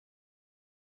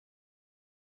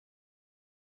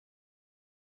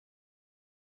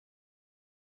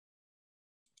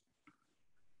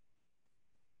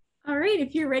right,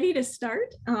 if you're ready to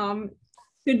start,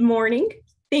 good morning.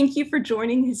 Thank you for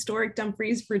joining Historic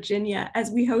Dumfries, Virginia,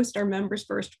 as we host our Members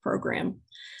First program.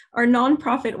 Our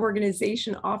nonprofit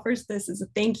organization offers this as a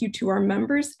thank you to our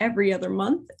members every other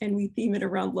month, and we theme it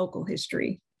around local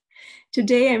history.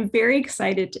 Today, I'm very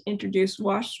excited to introduce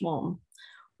Ross Schwalm.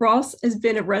 Ross has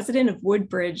been a resident of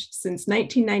Woodbridge since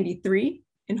 1993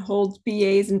 and holds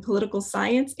BAs in political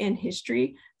science and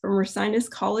history from Ursinus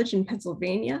College in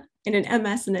Pennsylvania and an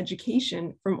MS in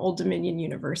education from Old Dominion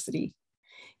University.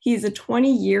 He is a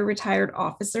 20-year retired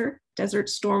officer, Desert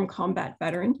Storm combat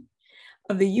veteran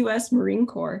of the U.S. Marine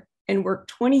Corps, and worked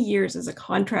 20 years as a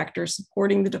contractor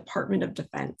supporting the Department of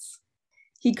Defense.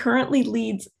 He currently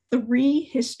leads 3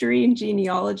 history and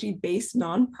genealogy-based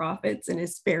nonprofits in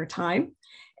his spare time,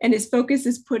 and his focus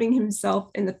is putting himself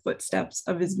in the footsteps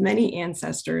of his many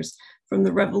ancestors from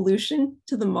the Revolution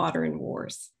to the modern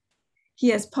wars. He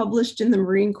has published in the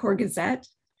Marine Corps Gazette,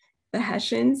 the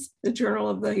Hessians, the Journal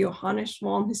of the Johannes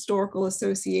Schwalm Historical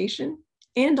Association,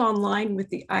 and online with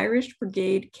the Irish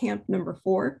Brigade Camp No.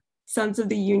 4, Sons of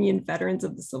the Union Veterans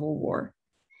of the Civil War.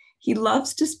 He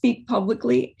loves to speak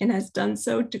publicly and has done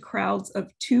so to crowds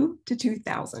of 2 to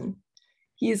 2,000.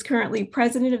 He is currently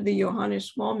president of the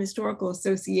Johannes Schwalm Historical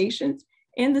Association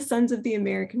and the Sons of the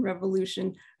American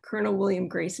Revolution Colonel William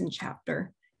Grayson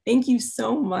chapter. Thank you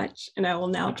so much, and I will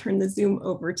now turn the Zoom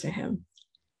over to him.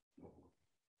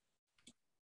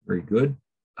 Very good.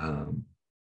 Do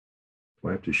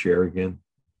I have to share again?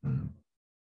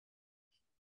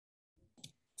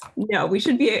 No,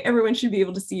 everyone should be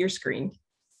able to see your screen.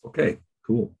 Okay,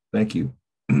 cool. Thank you.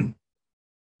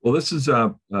 Well, this is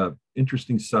an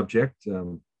interesting subject.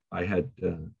 I had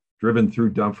driven through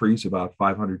Dumfries about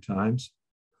 500 times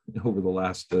over the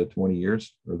last 20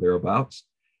 years or thereabouts,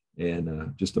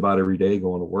 and just about every day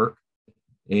going to work.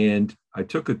 And I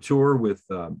took a tour with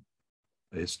a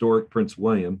historic Prince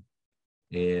William,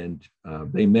 and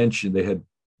they had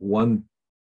one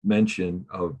mention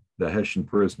of the Hessian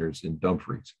prisoners in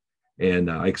Dumfries. And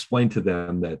I explained to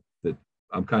them that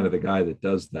I'm kind of the guy that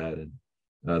does that. And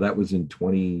that was in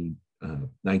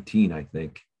 2019, I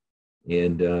think.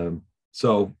 And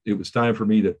so it was time for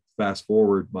me to fast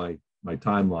forward my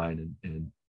timeline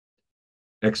and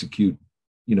execute,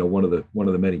 one of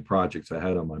the many projects I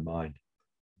had on my mind.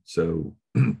 So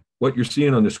what you're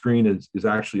seeing on the screen is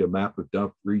actually a map of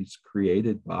Dumfries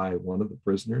created by one of the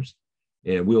prisoners.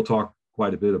 And we'll talk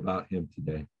quite a bit about him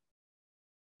today.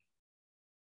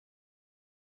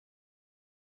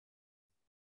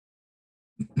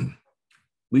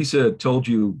 Lisa told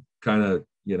you kind of,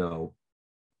 a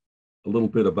little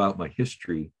bit about my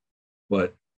history,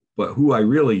 but who I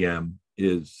really am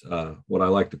is what I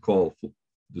like to call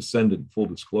descendant full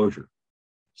disclosure.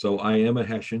 So I am a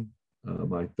Hessian.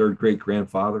 My 3rd great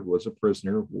grandfather was a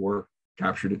prisoner of war,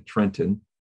 captured at Trenton,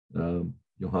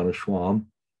 Johannes Schwalm,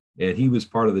 and he was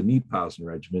part of the Kniphausen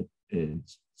Regiment in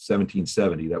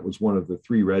 1770. That was one of the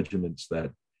 3 regiments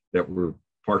that were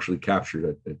partially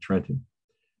captured at Trenton.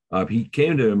 He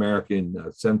came to America in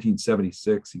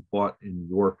 1776. He fought in New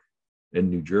York and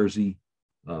New Jersey.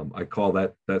 I call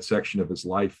that section of his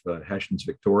life Hessians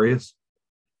Victorious.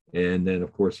 And then,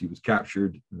 of course, he was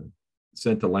captured,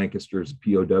 sent to Lancaster as a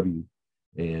POW.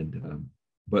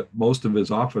 But most of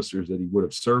his officers that he would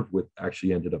have served with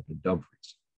actually ended up in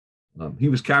Dumfries. He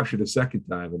was captured a 2nd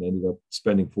time and ended up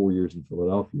spending 4 years in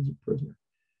Philadelphia as a prisoner.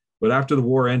 But after the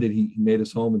war ended, he made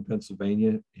his home in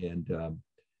Pennsylvania and,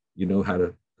 had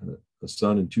a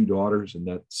son and 2 daughters, and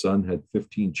that son had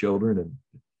 15 children, and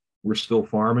we're still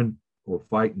farming or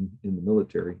fighting in the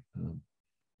military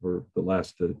for the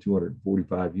last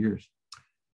 245 years.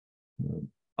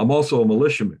 I'm also a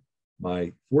militiaman.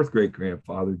 My 4th great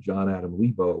grandfather, John Adam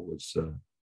Lebo, was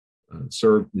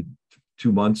served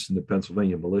 2 months in the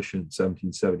Pennsylvania militia in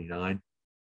 1779,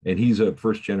 and he's a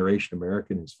 1st-generation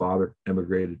American. His father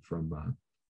emigrated from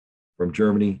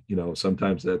Germany.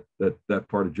 Sometimes that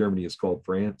part of Germany is called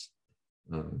France.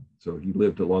 So he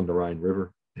lived along the Rhine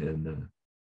River, and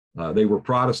they were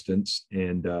Protestants.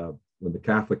 And when the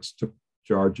Catholics took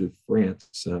charge of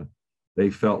France, they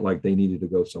felt like they needed to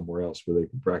go somewhere else where they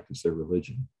could practice their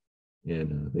religion.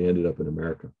 And they ended up in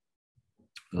America.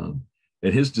 And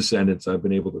his descendants, I've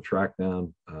been able to track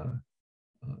down,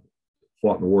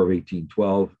 fought in the War of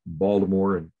 1812 in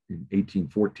Baltimore in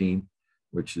 1814,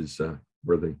 which is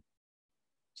where the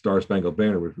Star Spangled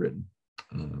Banner was written.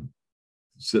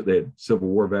 So they had Civil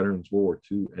War veterans, World War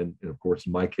II, and of course,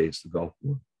 in my case, the Gulf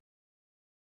War.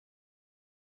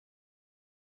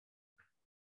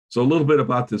 So a little bit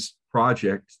about this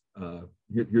project.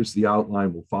 Here's the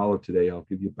outline we'll follow today. I'll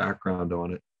give you a background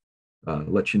on it.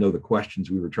 let you know the questions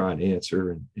we were trying to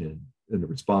answer and the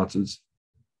responses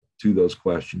to those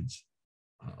questions.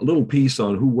 A little piece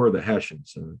on who were the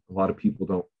Hessians. A lot of people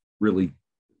don't really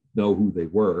know who they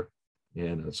were,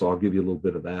 and so I'll give you a little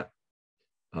bit of that.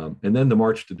 And then the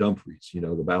march to Dumfries,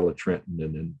 the Battle of Trenton,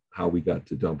 and then how we got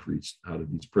to Dumfries. How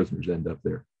did these prisoners end up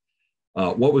there?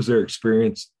 What was their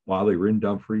experience while they were in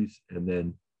Dumfries? And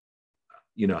then,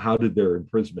 how did their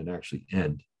imprisonment actually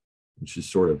end? Which is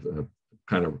sort of a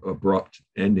kind of abrupt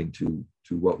ending to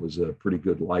what was a pretty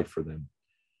good life for them.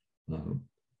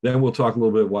 Then we'll talk a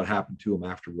little bit what happened to them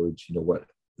afterwards. What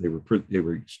they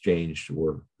were exchanged,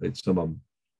 or some of them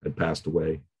had passed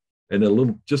away,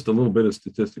 and just a little bit of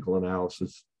statistical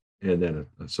analysis, and then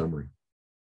a summary.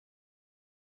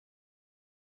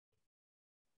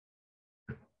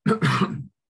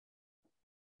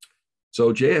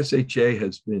 So JSHA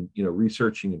has been,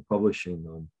 researching and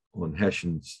publishing on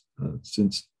Hessians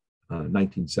since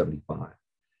 1975.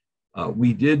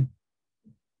 We did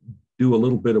do a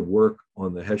little bit of work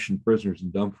on the Hessian prisoners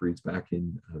in Dumfries back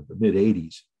in the mid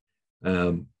 80s.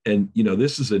 And,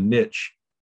 this is a niche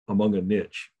among a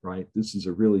niche, right? This is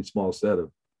a really small set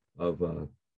of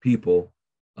people.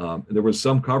 There was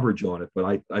some coverage on it,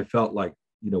 but I felt like,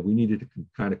 we needed to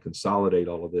kind of consolidate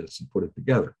all of this and put it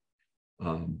together,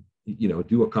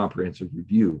 do a comprehensive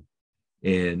review.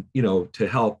 And, to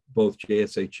help both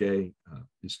JSHA,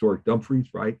 Historic Dumfries,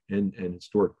 right, and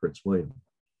Historic Prince William,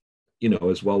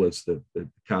 as well as the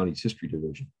county's history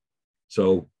division.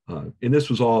 So, and this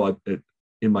was all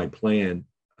in my plan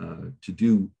to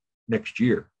do next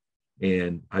year.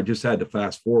 And I just had to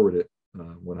fast forward it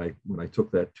when I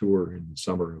took that tour in the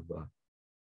summer of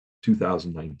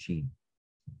 2019.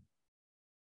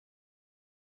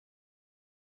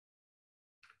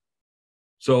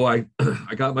 So I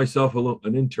got myself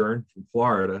an intern from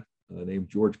Florida named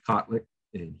George Kotlick,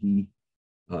 and he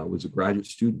was a graduate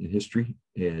student in history.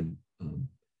 And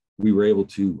we were able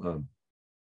to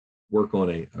work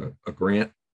on a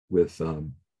grant with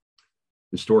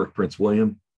Historic Prince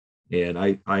William, and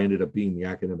I ended up being the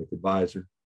academic advisor.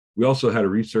 We also had a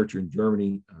researcher in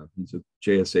Germany. He's a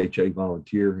JSHA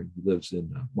volunteer, and he lives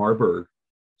in Marburg.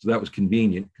 So that was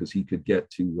convenient because he could get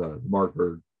to the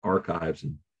Marburg archives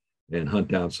and hunt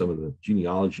down some of the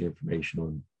genealogy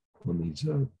information on these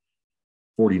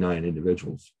 49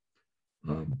 individuals.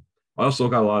 I also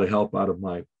got a lot of help out of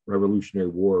my Revolutionary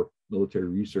War Military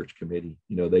Research Committee.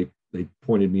 They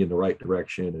pointed me in the right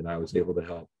direction, and I was able to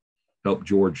help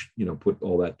George, put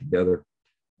all that together.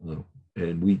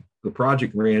 And the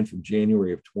project ran from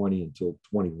January of 20 until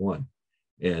 21.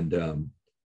 And,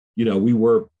 we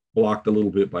were blocked a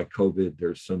little bit by COVID.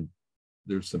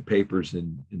 There's some papers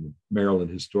in the Maryland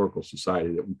Historical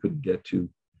Society that we couldn't get to.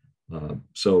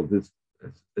 So this,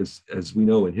 as we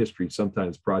know in history,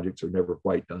 sometimes projects are never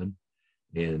quite done.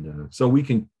 And so we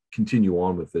can continue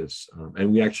on with this.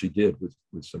 And we actually did with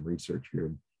some research here.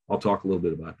 And I'll talk a little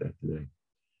bit about that today.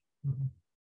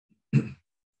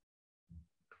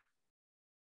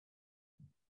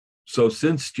 So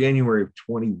since January of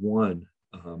 21,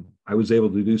 I was able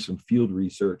to do some field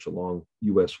research along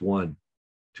US 1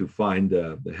 to find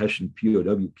the Hessian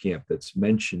POW camp that's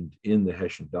mentioned in the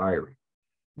Hessian diary.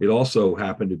 It also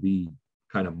happened to be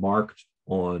kind of marked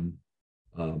on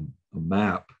a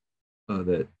map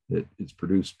that is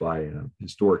produced by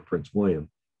Historic Prince William.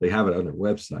 They have it on their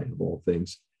website, of all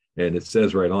things, and it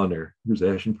says right on there, here's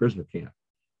a Hessian prisoner camp.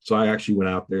 So I actually went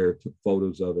out there, took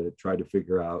photos of it, tried to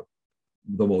figure out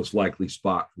the most likely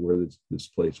spot where this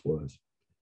place was.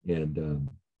 And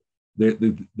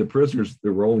the prisoners,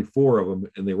 there were only 4 of them,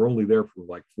 and they were only there for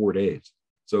like 4 days.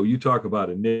 So you talk about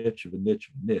a niche of a niche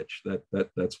of a niche,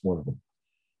 that's one of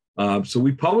them. So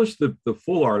we published the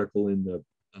full article in the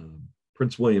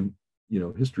Prince William,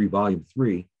 History Volume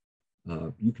 3.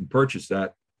 You can purchase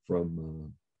that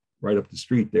from right up the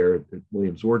street there at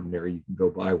Williams Ordinary. You can go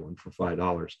buy one for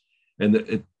 $5.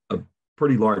 And a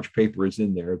pretty large paper is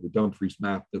in there. The Dumfries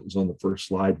map that was on the first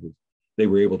slide, they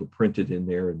were able to print it in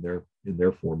there in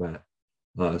their format.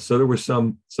 So there were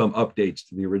some updates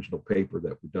to the original paper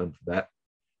that were done for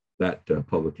that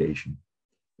publication.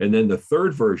 And then the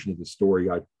third version of the story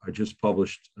I just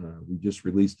published. We just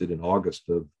released it in August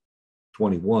of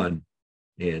 21,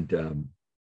 and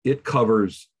it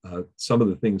covers some of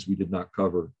the things we did not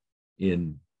cover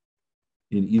in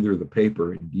either the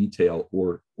paper in detail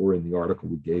or in the article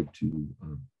we gave to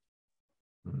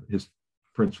the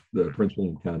Prince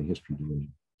William County History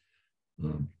Division.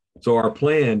 So our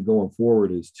plan going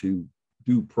forward is to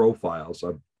do profiles.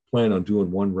 I plan on doing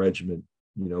one regiment,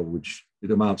 which it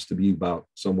amounts to be about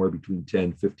somewhere between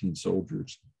 10, 15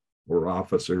 soldiers or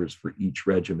officers for each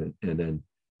regiment, and then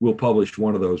we'll publish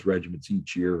one of those regiments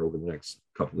each year over the next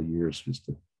couple of years, just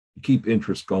to keep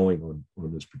interest going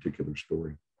on this particular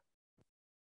story.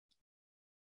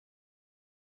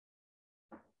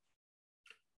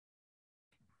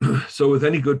 So with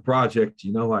any good project,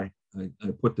 I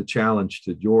put the challenge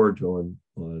to George on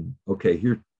okay,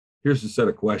 here's a set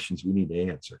of questions we need to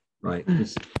answer, right?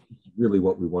 This is really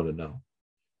what we want to know.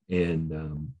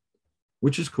 And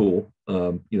which is cool.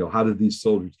 How did these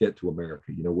soldiers get to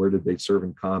America? Where did they serve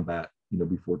in combat,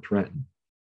 before Trenton?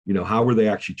 How were they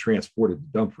actually transported to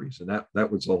Dumfries? And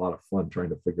that was a lot of fun trying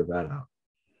to figure that out.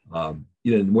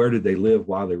 And where did they live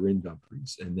while they were in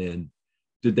Dumfries? And then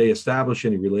did they establish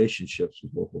any relationships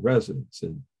with local residents,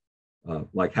 and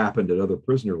like happened at other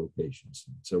prisoner locations?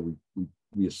 And so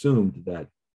we assumed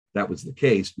that was the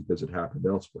case because it happened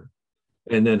elsewhere.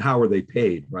 And then how were they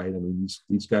paid, right? I mean,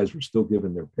 these guys were still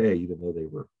given their pay even though they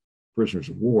were prisoners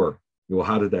of war. Well,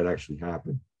 how did that actually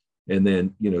happen? And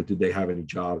then, did they have any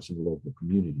jobs in the local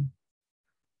community?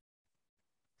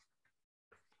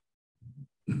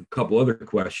 A couple other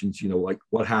questions, like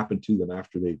what happened to them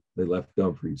after they left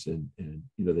Dumfries and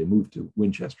they moved to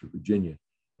Winchester, Virginia.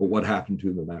 But what happened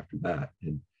to them after that?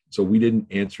 And so we didn't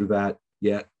answer that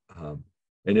yet.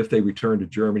 And if they returned to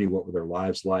Germany, what were their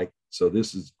lives like? So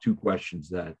this is two questions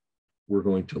that we're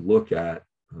going to look at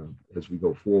as we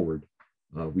go forward.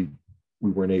 We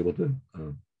weren't able to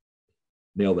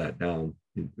nail that down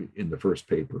in the first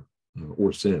paper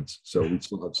or since. So we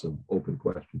still have some open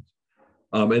questions.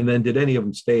 And then did any of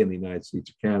them stay in the United States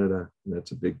or Canada? And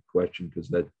that's a big question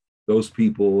because those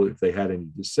people, if they had any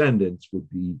descendants, would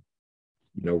be,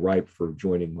 ripe for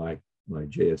joining my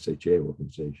JSHA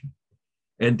organization.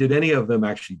 And did any of them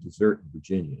actually desert in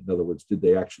Virginia? In other words, did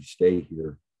they actually stay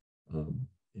here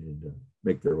and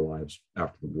make their lives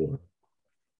after the war?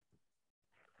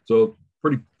 So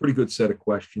pretty good set of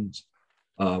questions.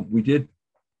 We did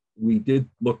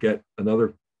look at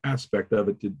another aspect of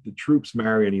it. Did the troops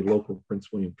marry any local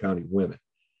Prince William County women?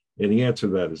 And the answer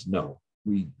to that is no.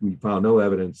 We found no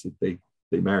evidence that they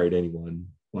married anyone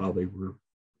while they were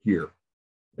here.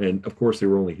 And of course, they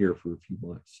were only here for a few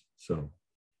months. So,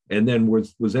 and then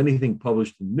was anything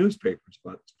published in newspapers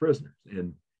about these prisoners?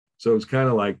 And so it's kind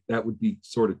of like that would be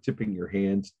sort of tipping your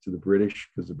hands to the British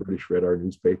because the British read our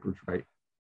newspapers, right?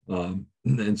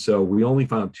 And so we only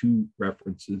found two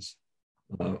references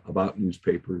about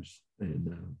newspapers,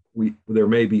 and there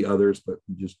may be others, but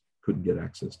we just couldn't get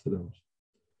access to those.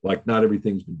 Like not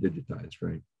everything's been digitized,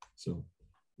 right? So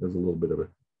there's a little bit of an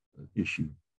issue.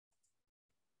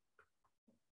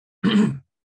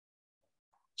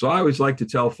 So I always like to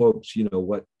tell folks,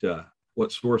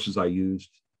 what sources I used,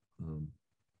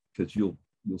 because you'll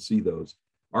see those.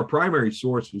 Our primary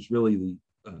source was really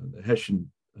the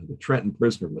Hessian, the Trenton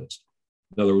prisoner list.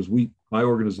 In other words, my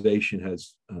organization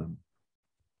has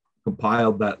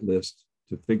compiled that list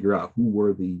to figure out who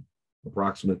were the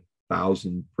approximate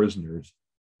 1,000 prisoners,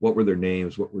 what were their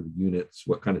names, what were the units,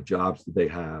 what kind of jobs did they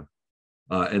have,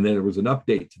 and then there was an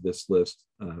update to this list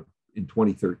in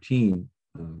 2013.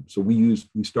 So we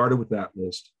started with that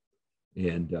list,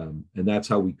 and that's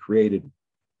how we created.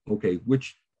 Okay,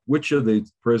 which of the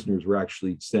prisoners were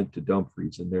actually sent to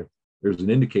Dumfries, and there's an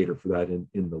indicator for that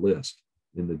in the list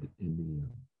in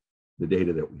the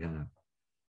data that we have.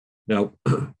 Now,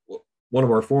 one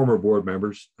of our former board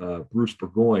members, Bruce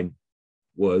Burgoyne,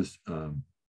 was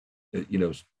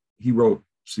he wrote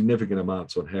significant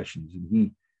amounts on Hessians,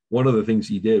 and one of the things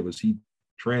he did was he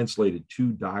translated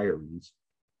 2 diaries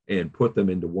and put them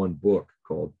into one book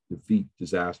called Defeat,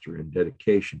 Disaster, and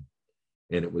Dedication.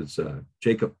 And it was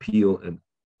Jacob Peel and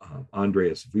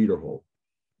Andreas Wiederholt.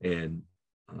 And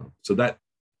so that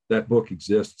book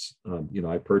exists.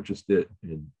 I purchased it,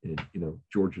 and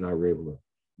George and I were able to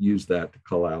use that to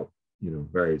call out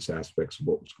various aspects of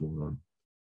what was going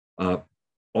on.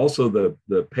 Also,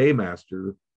 the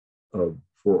paymaster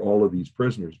for all of these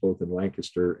prisoners, both in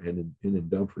Lancaster and in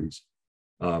Dumfries,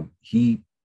 he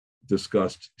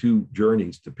discussed 2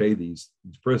 journeys to pay these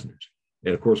prisoners.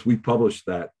 And of course, we published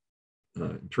that,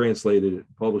 translated it,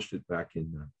 and published it back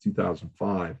in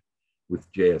 2005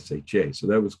 with JSHA.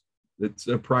 So it's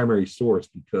a primary source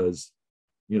because,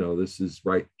 this is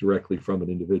right directly from an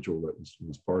individual that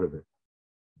was part of it.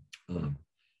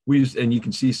 And you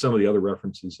can see some of the other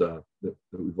references that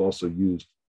we've also used.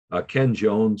 Ken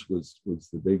Jones was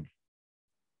the big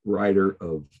writer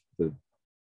of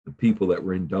the people that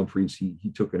were in Dumfries.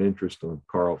 He took an interest on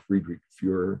Carl Friedrich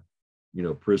Führer,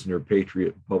 prisoner,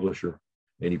 patriot, publisher,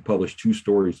 and he published 2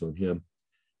 stories on him.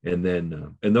 And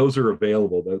then, and those are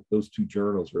available. Those 2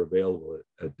 journals are available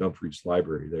at Dumfries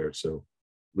Library there. So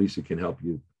Lisa can help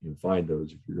you find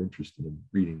those if you're interested in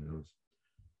reading those.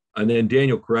 And then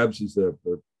Daniel Krebs is a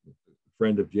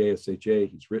friend of JSHA.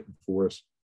 He's written for us.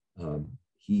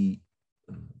 He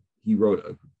wrote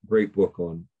a great book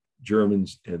on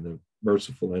Germans and the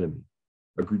merciful enemy,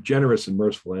 a generous and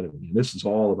merciful enemy. And this is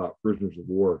all about prisoners of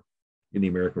war in the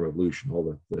American Revolution,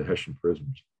 all the Hessian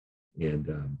prisoners.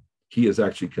 And he has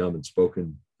actually come and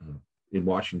spoken in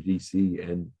Washington, D.C.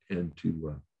 and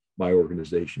to my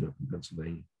organization up in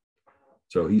Pennsylvania.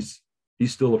 So he's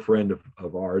still a friend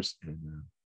of ours, and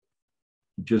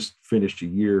he just finished a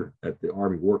year at the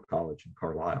Army War College in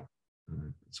Carlisle.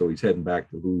 So he's heading back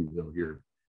to Louisville here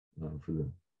for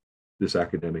this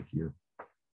academic year.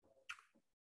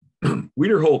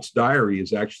 Wiederholt's diary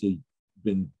has actually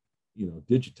been,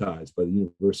 digitized by the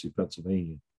University of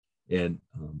Pennsylvania, and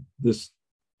this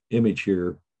image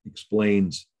here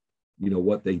explains,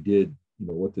 what they did,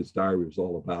 what this diary was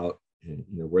all about, and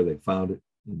where they found it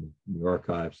in the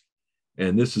archives.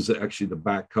 And this is actually the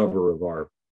back cover of our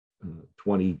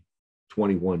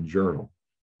 2021 journal.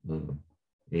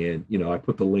 And I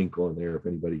put the link on there if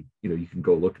anybody, you can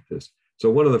go look at this. So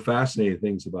one of the fascinating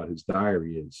things about his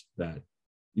diary is that,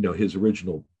 his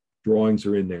original drawings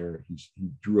are in there. He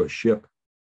drew a ship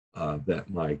that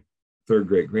my third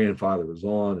great grandfather was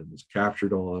on and was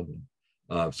captured on.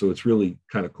 And so it's really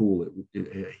kind of cool.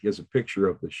 He has a picture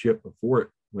of the ship before it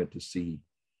went to sea,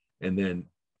 and then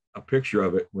a picture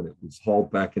of it when it was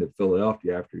hauled back into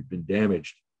Philadelphia after it had been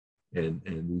damaged, and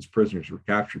these prisoners were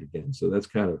captured again. So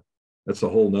that's a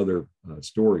whole nother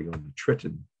story on the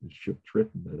Triton, the ship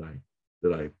Triton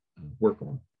that I work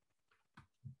on.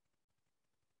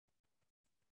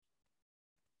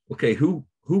 Okay, who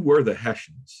were the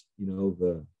Hessians?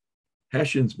 The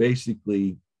Hessians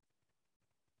basically,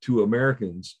 to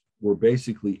Americans, were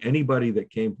basically anybody that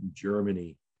came from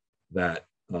Germany that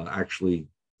actually,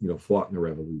 fought in the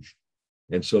revolution.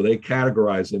 And so they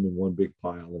categorized them in one big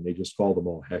pile, and they just called them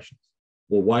all Hessians.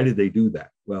 Well, why did they do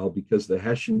that? Well, because the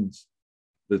Hessians,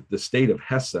 the state of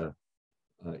Hesse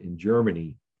in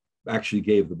Germany actually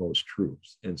gave the most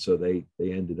troops. And so they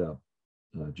ended up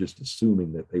just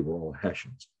assuming that they were all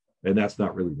Hessians. And that's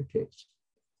not really the case,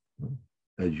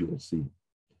 as you will see.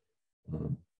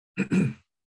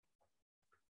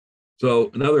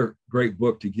 So another great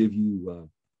book to give you,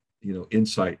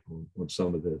 insight on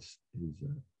some of this is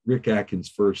Rick Atkins'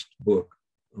 first book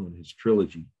on his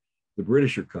trilogy, The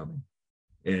British Are Coming.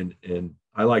 And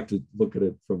I like to look at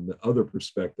it from the other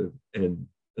perspective. And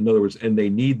in other words, and they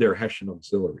need their Hessian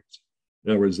auxiliaries. In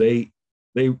other words, the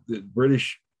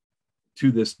British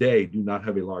to this day do not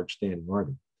have a large standing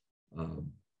army,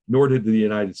 nor did the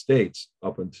United States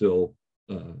up until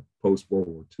post World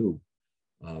War II.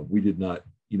 We did not,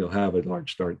 have a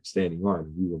large standing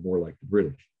army. We were more like the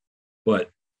British, but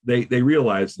they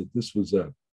realized that this was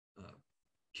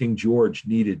King George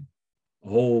needed a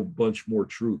whole bunch more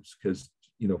troops because,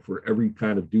 for every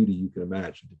kind of duty you can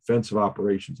imagine, defensive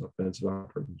operations, offensive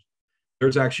operations.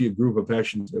 There's actually a group of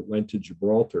Hessians that went to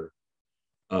Gibraltar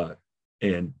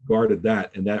and guarded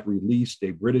that, and that released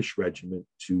a British regiment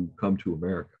to come to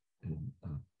America and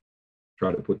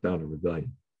try to put down a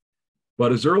rebellion.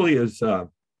 But as early as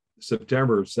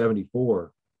September of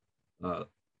 '74,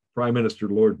 Prime Minister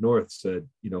Lord North said,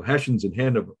 Hessians and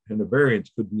Hanoverians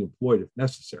could be employed if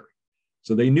necessary.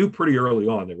 So they knew pretty early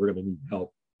on they were going to need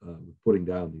help with putting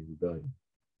down the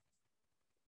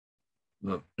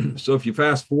rebellion. So if you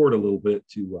fast forward a little bit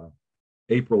to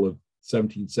April of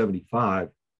 1775,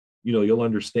 you'll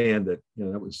understand that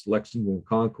that was Lexington and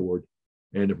Concord,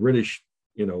 and the British,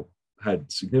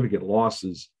 had significant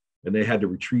losses, and they had to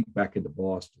retreat back into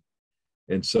Boston.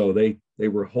 And so they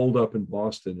were holed up in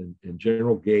Boston, and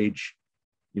General Gage,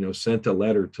 sent a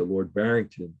letter to Lord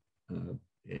Barrington.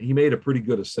 He made a pretty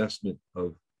good assessment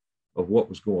of what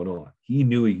was going on. He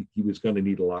knew he was going to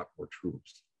need a lot more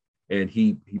troops. And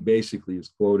he basically is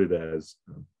quoted as,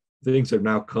 things have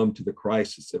now come to the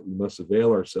crisis that we must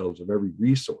avail ourselves of every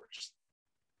resource,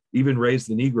 even raise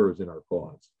the Negroes in our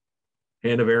cause.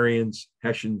 Hanoverians,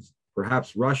 Hessians,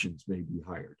 perhaps Russians may be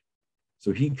hired.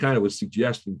 So he kind of was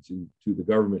suggesting to the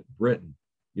government of Britain,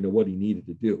 what he needed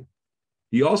to do.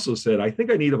 He also said, I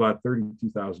think I need about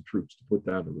 32,000 troops to put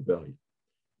down the rebellion,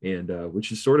 and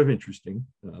which is sort of interesting.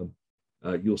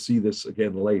 You'll see this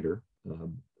again later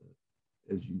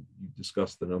as you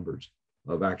discuss the numbers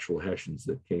of actual Hessians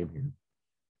that came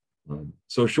here.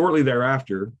 So shortly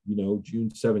thereafter, June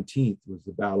 17th was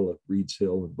the Battle of Breed's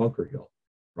Hill and Bunker Hill,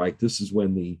 right? This is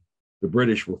when the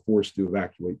British were forced to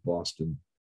evacuate Boston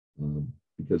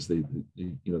because the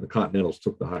Continentals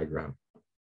took the high ground.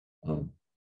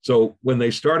 So when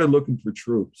they started looking for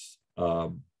troops,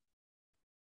 the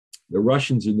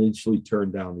Russians initially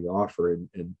turned down the offer,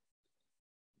 and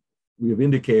we have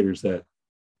indicators that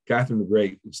Catherine the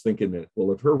Great was thinking that,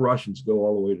 well, if her Russians go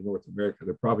all the way to North America,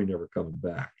 they're probably never coming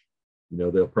back.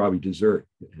 They'll probably desert.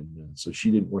 And so she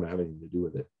didn't want to have anything to do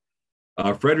with it.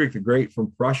 Frederick the Great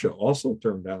from Prussia also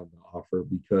turned down the offer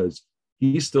because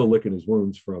he's still licking his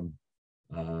wounds from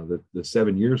the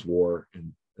 7 Years' War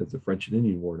and the French and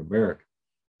Indian War in America.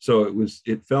 So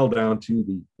it fell down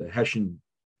to the Hessian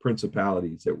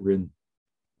principalities that were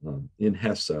in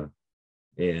Hesse.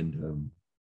 And,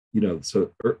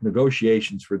 so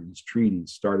negotiations for these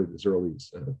treaties started as early as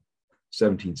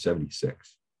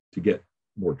 1776 to get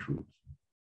more troops.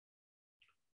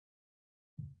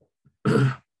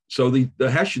 So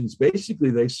the Hessians,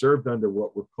 basically, they served under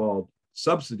what were called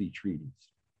subsidy treaties.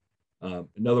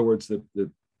 In other words, the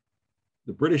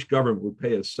British government would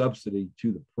pay a subsidy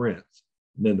to the prince,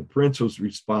 and then the prince was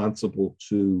responsible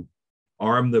to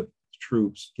arm the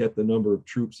troops, get the number of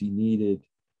troops he needed,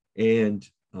 and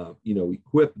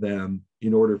equip them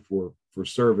in order for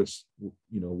service,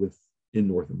 in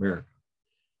North America.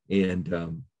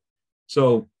 And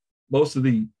so most of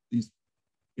these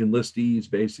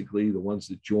enlistees, basically the ones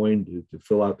that joined to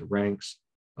fill out the ranks,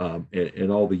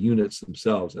 and all the units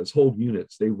themselves as whole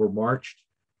units, they were marched.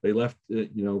 They left,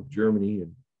 Germany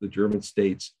and the German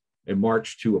states and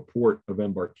marched to a port of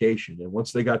embarkation. And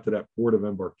once they got to that port of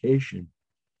embarkation,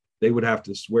 they would have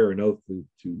to swear an oath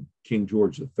to King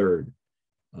George III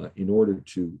in order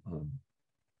to,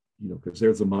 because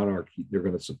there's a monarch they're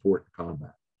going to support the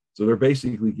combat. So they're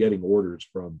basically getting orders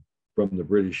from the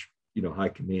British, high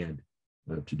command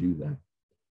to do that.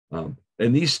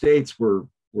 And these states were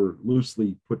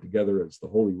loosely put together as the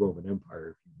Holy Roman Empire,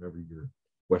 if you remember your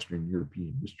Western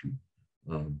European history.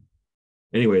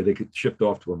 Anyway, they get shipped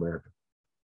off to America.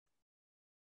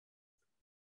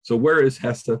 So where is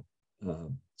Hesse?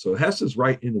 So Hesse is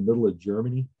right in the middle of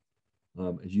Germany,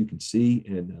 as you can see.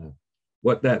 And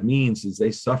what that means is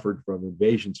they suffered from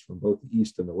invasions from both the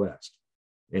East and the West.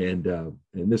 And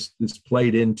this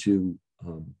played into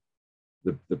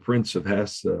the Prince of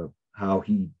Hesse, how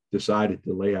he decided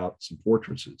to lay out some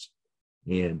fortresses.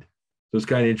 And so it's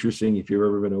kind of interesting, if you've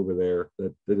ever been over there,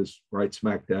 that is right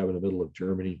smack dab in the middle of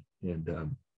Germany. And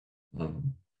a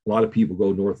lot of people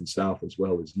go north and south as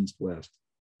well as east-west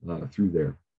through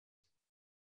there.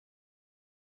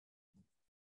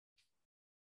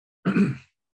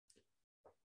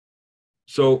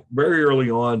 So very early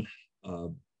on,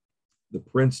 the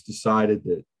prince decided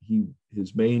that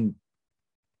his main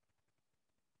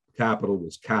capital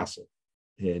was Kassel,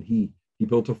 and he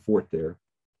built a fort there.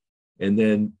 And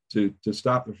then to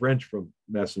stop the French from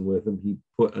messing with him, he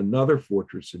put another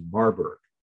fortress in Marburg.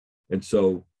 And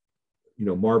so,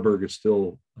 Marburg is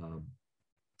still a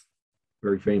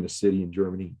very famous city in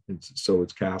Germany, and so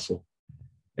it's Kassel.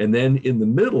 And then in the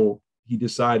middle, he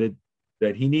decided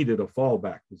that he needed a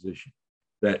fallback position.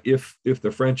 That if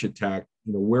the French attacked,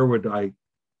 where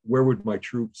would my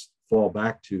troops fall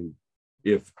back to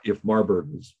if Marburg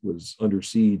was under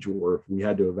siege, or if we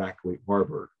had to evacuate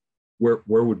Marburg? Where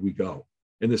would we go?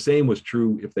 And the same was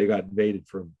true if they got invaded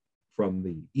from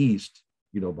the east,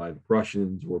 by the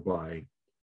Prussians or by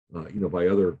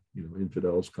other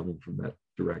infidels coming from that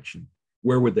direction.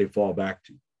 Where would they fall back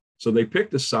to? So they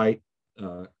picked a site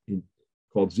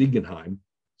called Ziegenhain,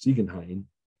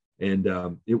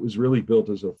 and it was really built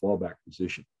as a fallback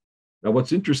position. Now,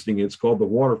 what's interesting, it's called the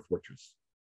Water Fortress,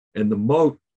 and the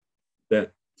moat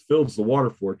that fills the water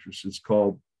fortress is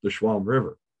called the Schwalm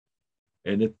River,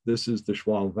 and this is the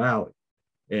Schwalm Valley.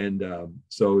 And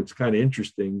so it's kind of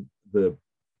interesting. The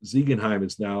Ziegenheim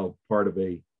is now part of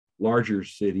a larger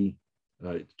city.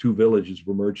 Two villages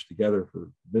were merged together for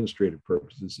administrative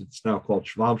purposes. It's now called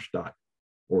Schwalmstadt,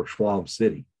 or Schwalm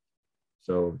City.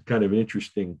 So kind of an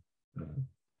interesting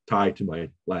tie to my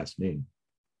last name.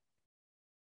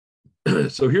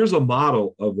 So here's a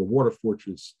model of the water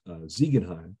fortress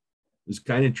Ziegenheim. It's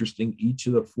kind of interesting. Each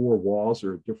of the four walls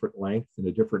are a different length and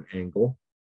a different angle.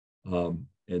 And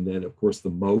then, of course, the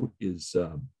moat is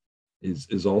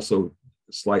also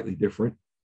slightly different.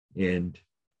 And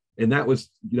that was,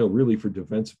 really for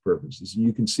defensive purposes. And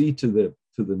you can see to the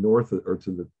north, or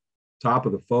to the top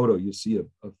of the photo, you see a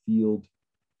field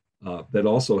that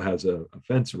also has a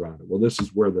fence around it. Well, this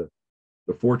is where the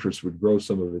fortress would grow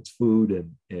some of its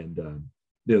food, and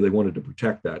they wanted to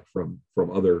protect that from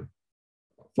other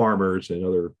farmers and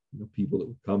other people that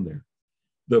would come there.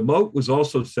 The moat was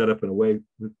also set up in a way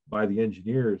by the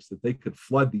engineers that they could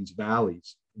flood these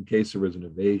valleys in case there was an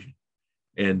invasion,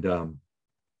 and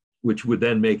which would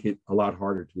then make it a lot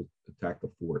harder to attack the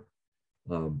fort.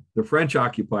 The French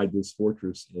occupied this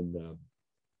fortress in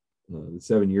the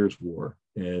 7 Years' War,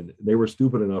 and they were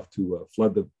stupid enough to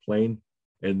flood the plain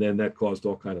And then that caused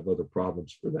all kind of other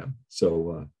problems for them.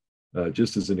 So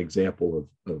just as an example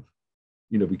of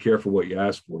be careful what you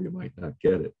ask for, you might not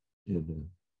get it. And,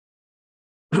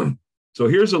 so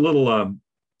here's a little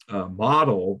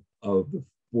model of the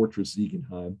Fortress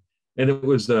Ziegenheim, and it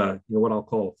was what I'll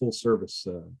call a full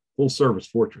service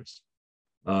fortress.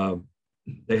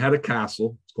 They had a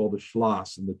castle. It's called the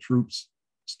Schloss, and the troops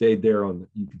stayed there.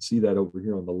 You can see that over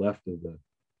here on the left of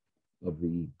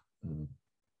the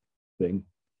thing.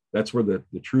 That's where the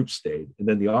troops stayed, and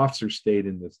then the officers stayed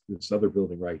in this other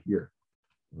building right here.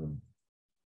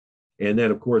 And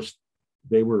then, of course,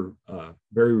 they were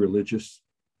very religious.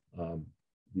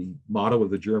 The motto of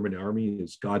the German army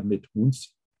is "Gott mit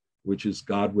uns," which is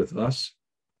 "God with us,"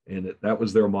 and that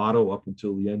was their motto up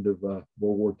until the end of World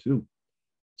War II.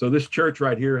 So this church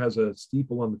right here has a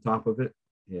steeple on the top of it,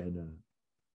 and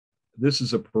this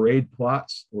is a parade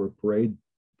plots or parade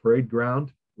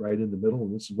ground right in the middle,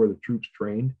 and this is where the troops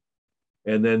trained.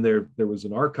 And then there was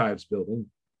an archives building,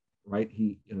 right?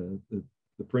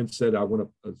 The prince said, "I want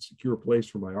a secure place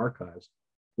for my archives."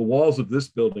 The walls of this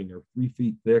building are 3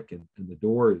 feet thick, and the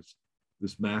door is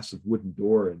this massive wooden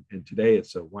door. And today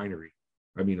it's a winery.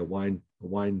 I mean, a wine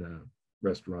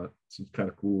restaurant. So it's kind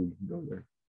of cool. You can go there.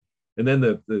 And then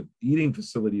the eating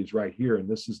facility is right here, and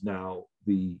this is now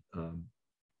the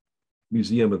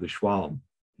Museum of the Schwalm.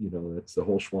 That's the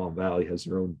whole Schwalm Valley has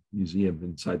their own museum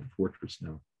inside the fortress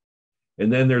now.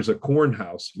 And then there's a corn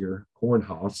house here,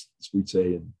 Kornhaus, as we'd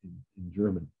say in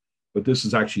German. But this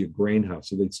is actually a grain house.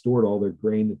 So they stored all their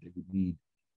grain that they would need,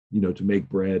 to make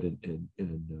bread and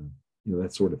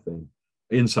that sort of thing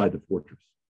inside the fortress.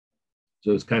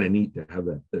 So it's kind of neat to have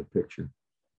that picture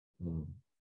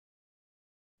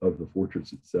of the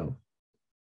fortress itself.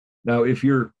 Now, if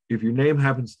your name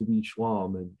happens to be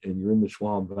Schwalm and you're in the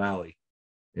Schwalm Valley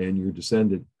and your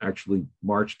descendant actually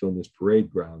marched on this parade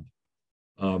ground,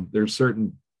 there's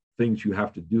certain things you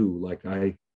have to do. Like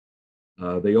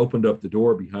they opened up the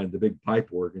door behind the big pipe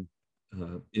organ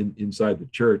inside the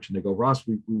church, and they go, "Ross,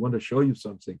 we want to show you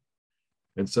something."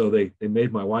 And so they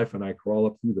made my wife and I crawl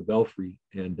up through the belfry,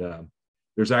 and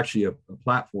there's actually a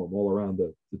platform all around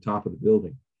the top of the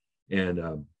building.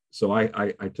 And so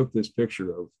I took this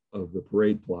picture of the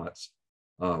parade plots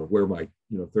where my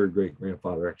third great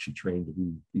grandfather actually trained to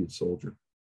be a soldier.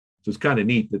 So it's kind of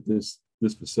neat that this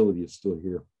facility is still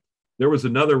here. There was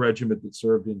another regiment that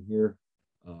served in here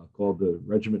called the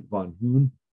Regiment von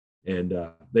Hoon, and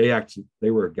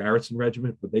they were a garrison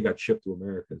regiment, but they got shipped to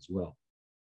America as well.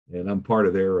 And I'm part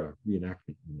of their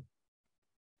reenactment unit.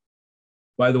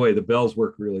 By the way, the bells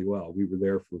work really well. We were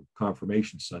there for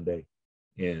confirmation Sunday,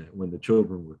 and when the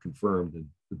children were confirmed, and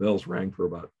the bells rang for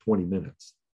about 20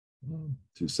 minutes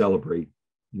to celebrate,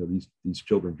 these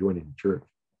children joining the church.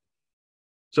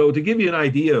 So to give you an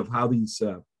idea of how these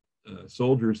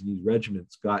soldiers and these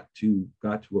regiments got to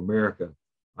America,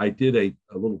 I did a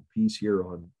little piece here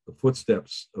on the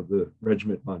footsteps of the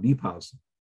Regiment von Diephausen.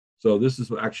 So this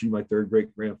is actually my third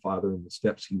great grandfather and the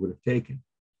steps he would have taken.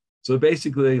 So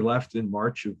basically they left in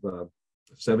March of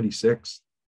 76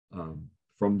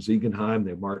 from Ziegenheim.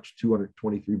 They marched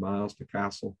 223 miles to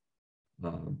Kassel.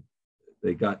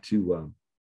 They got to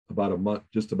about a month,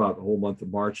 just about the whole month of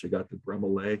March, they got to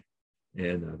Bremelay,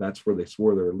 and that's where they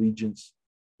swore their allegiance.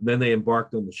 And then they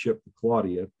embarked on the ship the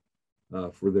Claudia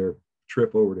for their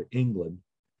trip over to England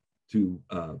to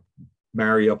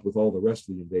marry up with all the rest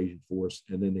of the invasion force,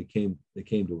 and then they came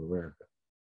to America.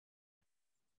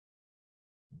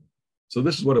 So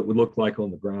this is what it would look like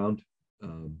on the ground.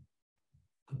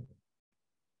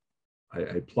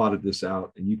 I plotted this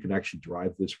out, and you can actually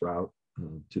drive this route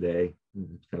today.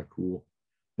 It's kind of cool.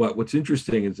 But what's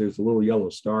interesting is there's a little yellow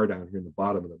star down here in the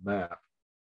bottom of the map,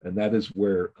 and that is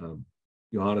where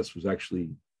Johannes was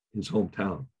actually, his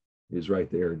hometown is right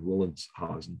there in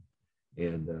Wilhelmshaven.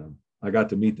 And I got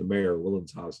to meet the mayor of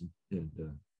Wilhelmshaven, and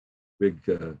big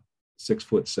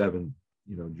 6'7",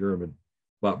 German.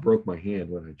 About broke my hand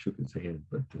when I shook his hand,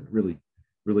 but really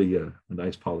a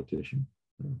nice politician.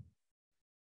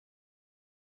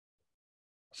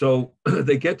 So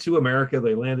they get to America.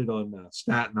 They landed on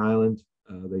Staten Island.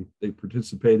 They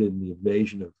participated in the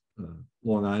invasion of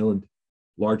Long Island,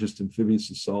 largest amphibious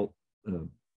assault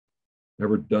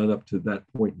ever done up to that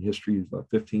point in history. It was about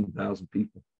 15,000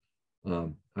 people.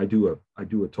 I do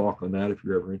a talk on that if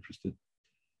you're ever interested.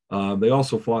 They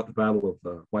also fought the Battle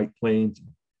of White Plains,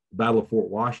 the Battle of Fort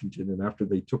Washington, and after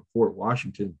they took Fort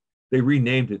Washington, they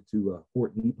renamed it to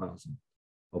Fort Diephausen,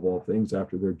 of all things,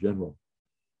 after their general.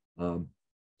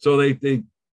 So they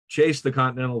chased the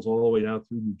Continentals all the way down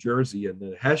through New Jersey, and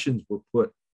the Hessians were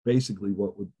put basically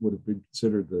what would have been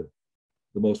considered the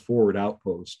most forward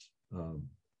outpost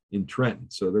in Trenton.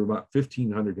 So there were about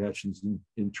 1,500 Hessians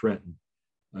in Trenton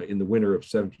in the winter of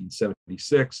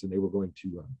 1776, and they were going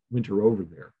to winter over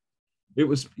there. It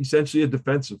was essentially a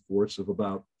defensive force of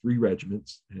about 3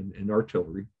 regiments and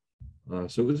artillery.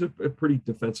 So it was a pretty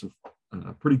defensive,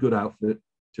 pretty good outfit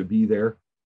to be there.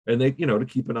 And they, to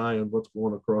keep an eye on what's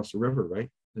going across the river, right,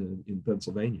 in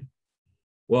Pennsylvania.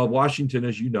 Well, Washington,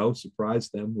 as you know,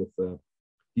 surprised them with,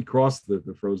 he crossed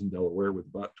the frozen Delaware with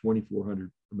about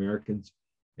 2,400 Americans,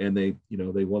 and they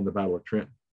won the Battle of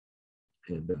Trenton.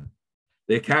 And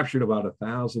they captured about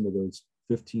 1,000 of those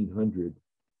 1,500.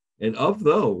 And of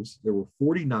those, there were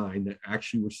 49 that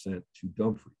actually were sent to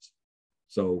Dumfries.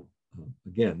 So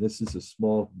again, this is a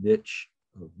small niche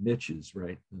of niches,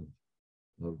 right?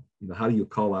 Of how do you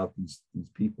call out these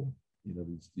people?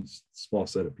 These small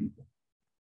set of people.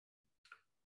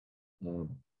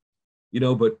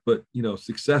 But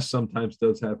success sometimes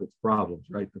does have its problems,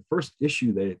 right? The first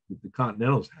issue that the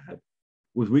Continentals had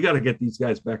was we got to get these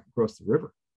guys back across the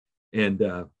river, and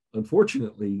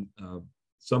unfortunately,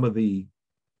 some of the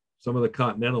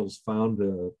Continentals found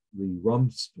the rum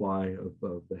supply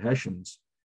of the Hessians,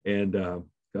 and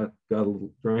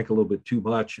drank a little bit too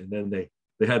much, and then they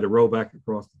had to row back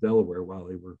across the Delaware while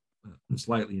they were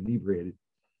slightly inebriated.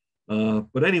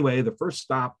 But anyway, the first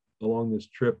stop along this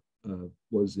trip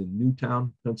was in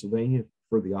Newtown, Pennsylvania,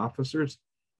 for the officers,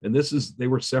 and they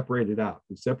were separated out.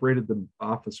 They separated the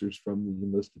officers from the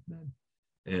enlisted men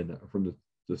and from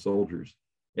the soldiers,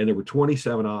 and there were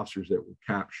 27 officers that were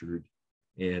captured,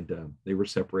 and they were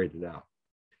separated out.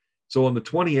 So on the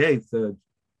 28th,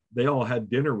 they all had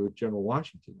dinner with General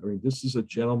Washington. I mean, this is a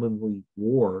gentlemanly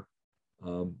war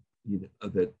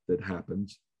that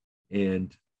happens,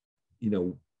 and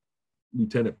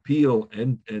Lieutenant Peel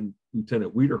and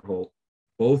Lieutenant Wiederholt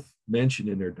both mention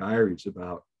in their diaries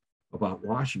about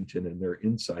Washington and their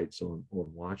insights on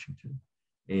Washington.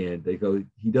 And they go,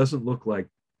 he doesn't look like,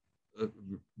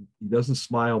 he doesn't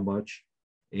smile much,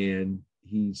 and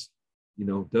he's,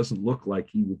 doesn't look like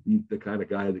he would be the kind of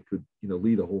guy that could,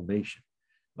 lead a whole nation.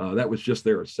 That was just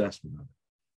their assessment of it.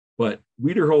 But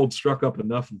Wiederholt struck up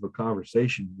enough of a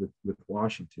conversation with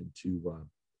Washington to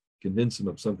convince him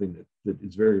of something that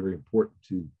is very, very important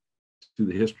to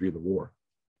the history of the war.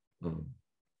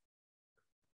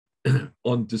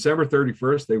 On December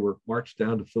 31st, they were marched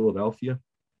down to Philadelphia.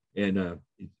 And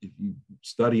if you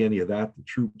study any of that, the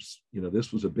troops,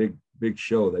 this was a big, big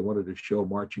show. They wanted to show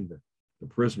marching the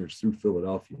prisoners through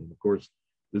Philadelphia. And of course,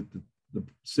 the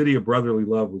city of brotherly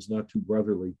love was not too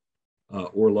brotherly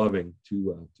or loving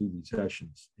to these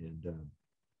Hessians. And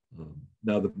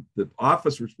now the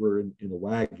officers were in a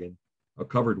wagon, a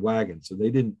covered wagon, so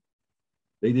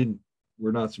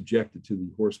were not subjected to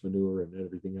the horse manure and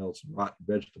everything else, and rotten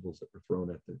vegetables that were thrown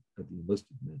at the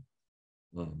enlisted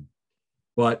men.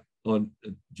 But on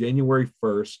January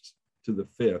 1st to the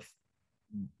 5th,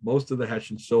 most of the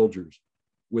Hessian soldiers,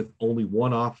 with only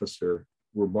one officer,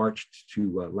 were marched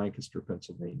to Lancaster,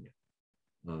 Pennsylvania.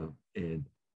 And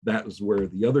that was where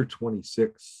the other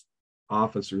 26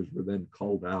 officers were then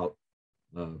called out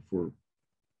for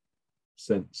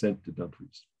sent to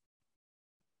Dumfries.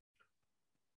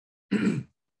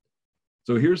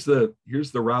 So here's the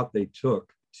route they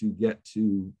took to get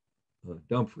to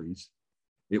Dumfries.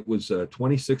 It was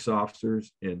 26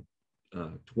 officers and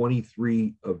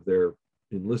 23 of their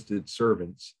enlisted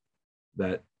servants,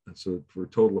 so for a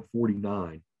total of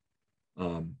 49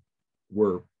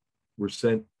 were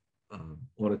sent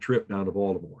on a trip down to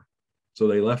Baltimore. So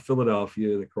they left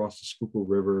Philadelphia, they crossed the Schuylkill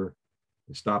River,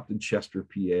 they stopped in Chester,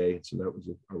 PA, and so that was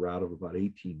a route of about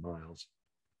 18 miles.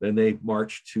 Then they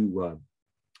marched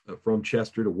from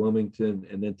Chester to Wilmington,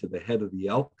 and then to the head of the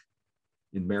Elk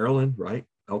in Maryland, right?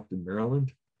 Elkton,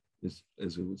 Maryland, as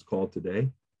it was called today.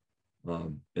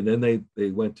 And then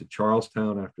they went to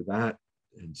Charlestown after that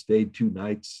and stayed 2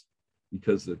 nights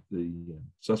because the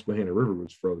Susquehanna River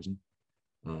was frozen,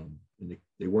 and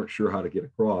they weren't sure how to get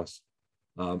across.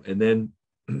 And then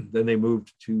they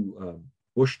moved to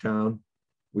Bushtown,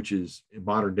 which is in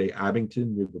modern day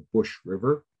Abington near the Bush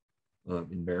River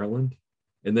in Maryland.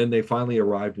 And then they finally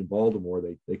arrived in Baltimore.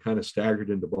 They kind of staggered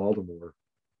into Baltimore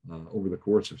over the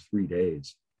course of 3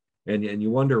 days. And you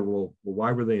wonder, well,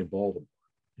 why were they in Baltimore?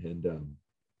 And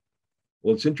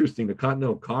well, it's interesting. The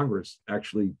Continental Congress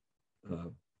actually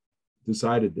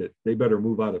decided that they better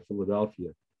move out of Philadelphia,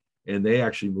 and they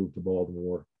actually moved to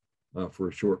Baltimore for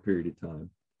a short period of time.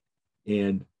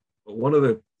 And one of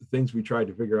the things we tried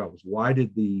to figure out was, why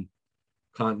did the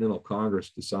Continental Congress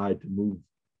decide to move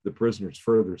the prisoners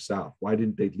further south? Why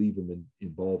didn't they leave them in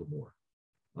Baltimore?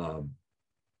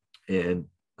 And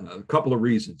a couple of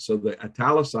reasons. So the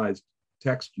italicized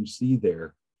text you see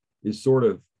there is sort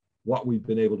of what we've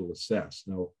been able to assess.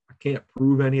 Now, I can't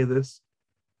prove any of this,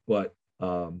 but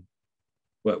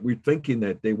we're thinking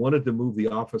that they wanted to move the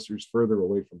officers further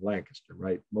away from Lancaster,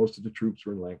 right? Most of the troops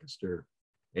were in Lancaster.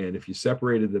 And if you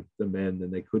separated the men,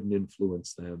 then they couldn't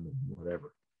influence them and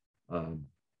whatever.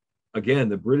 Again,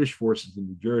 the British forces in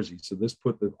New Jersey, so this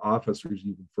put the officers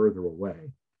even further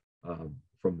away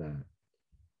from that.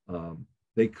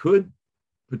 They could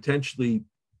potentially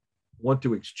want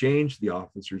to exchange the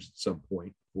officers at some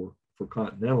point for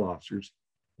Continental officers.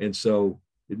 And so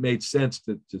it made sense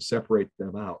to separate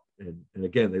them out. And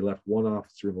again, they left one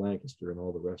officer in Lancaster and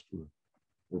all the rest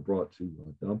were brought to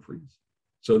Dumfries.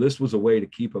 So this was a way to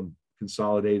keep them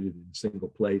consolidated in a single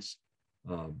place.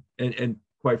 And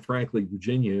quite frankly,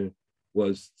 Virginia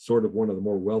was sort of one of the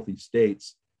more wealthy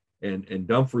states. And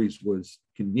Dumfries was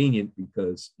convenient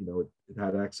because, you know, it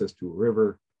had access to a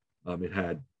river.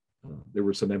 There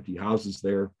were some empty houses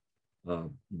there,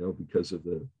 you know, because of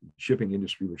the shipping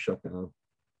industry was shut down.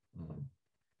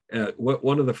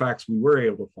 One of the facts we were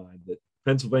able to find that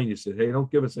Pennsylvania said, hey,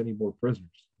 don't give us any more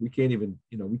prisoners. We can't even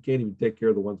take care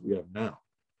of the ones we have now.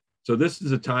 So this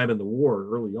is a time in the war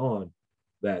early on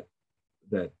that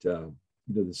the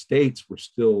states were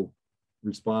still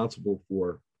responsible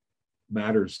for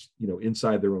matters, you know,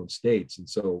 inside their own states. And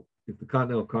so if the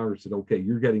Continental Congress said, okay,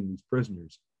 you're getting these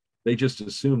prisoners, they just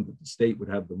assumed that the state would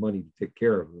have the money to take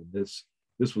care of them.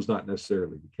 This was not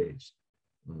necessarily the case.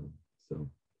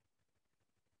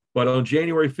 But on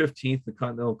January 15th, the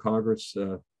Continental Congress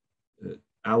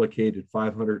allocated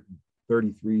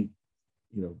 533,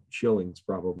 shillings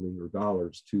probably, or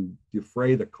dollars, to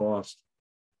defray the cost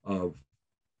of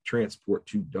transport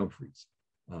to Dumfries.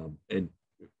 And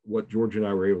what George and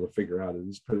I were able to figure out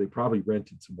is they probably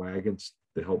rented some wagons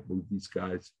to help move these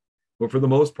guys. But for the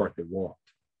most part, they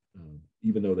walked,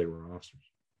 even though they were officers.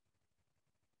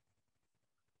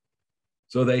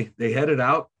 So they headed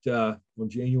out on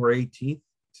January 18th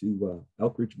to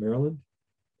Elkridge, Maryland,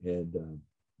 and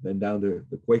then down to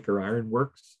the Quaker Iron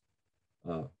Works.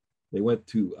 They went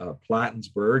to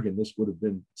Plattsburgh, and this would have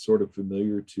been sort of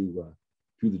familiar to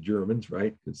the Germans,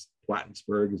 right? Because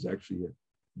Plattsburgh is actually a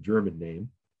German name,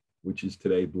 which is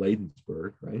today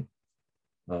Bladensburg, right?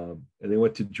 And they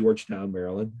went to Georgetown,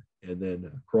 Maryland, and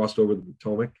then crossed over the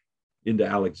Potomac into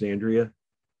Alexandria.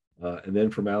 And then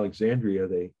from Alexandria,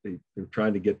 they were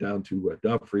trying to get down to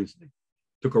Dumfries. They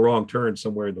took a wrong turn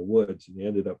somewhere in the woods, and they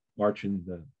ended up marching,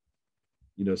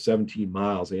 17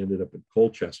 miles. They ended up in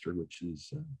Colchester, which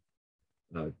is,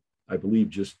 I believe,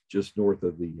 just north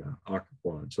of the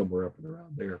Occoquan, somewhere up and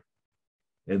around there.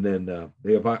 And then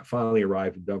they finally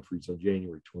arrived in Dumfries on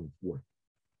January 24th.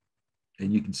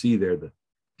 And you can see there the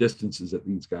distances of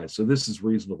these guys. So this is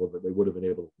reasonable that they would have been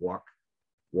able to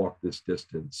walk this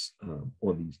distance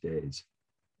on these days.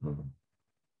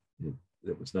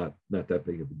 It was not that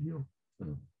big of a deal.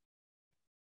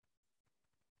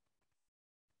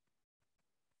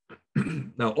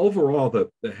 Now, overall,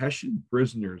 the Hessian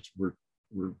prisoners were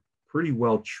pretty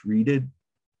well treated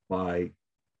by,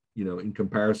 in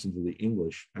comparison to the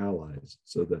English allies.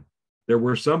 So there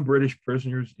were some British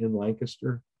prisoners in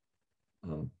Lancaster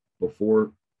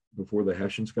before the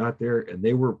Hessians got there, and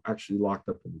they were actually locked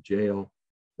up in the jail.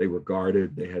 They were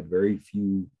guarded. They had very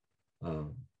few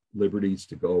liberties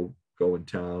to go in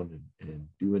town and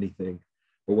do anything.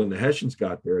 But when the Hessians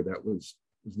got there, that was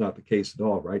not the case at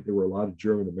all, right? There were a lot of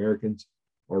German Americans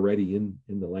already in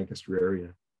the Lancaster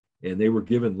area, and they were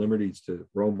given liberties to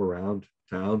roam around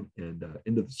town and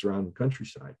into the surrounding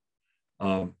countryside.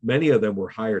 Many of them were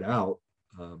hired out,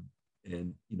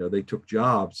 and they took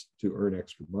jobs to earn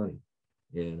extra money.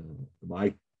 And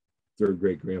my third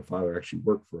great grandfather actually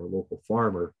worked for a local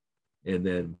farmer, and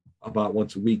then about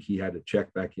once a week he had to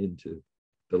check back into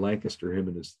the Lancaster, him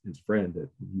and his friend that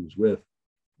he was with.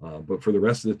 But for the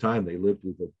rest of the time, they lived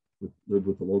with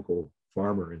the local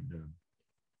farmer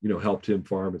and helped him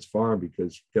farm his farm,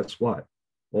 because guess what?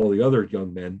 All the other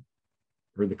young men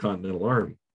are in the Continental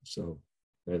Army. So,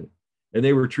 and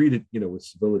they were treated, with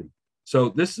civility. So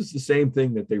this is the same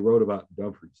thing that they wrote about in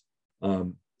Dumfries.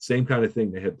 Same kind of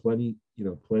thing. They had plenty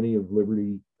of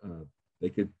liberty. They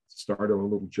could start their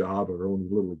own little job, or their own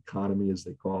little economy, as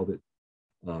they called it,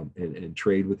 and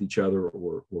trade with each other,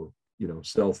 or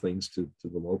sell things to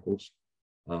the locals.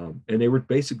 And they were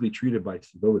basically treated by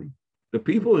civility. The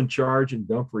people in charge in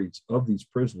Dumfries of these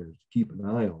prisoners, to keep an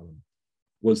eye on them,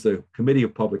 was the Committee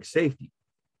of Public Safety.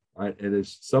 Right? And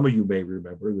as some of you may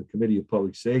remember, the Committee of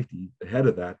Public Safety, the head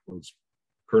of that was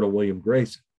Colonel William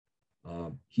Grayson.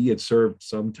 He had served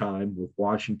some time with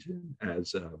Washington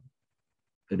as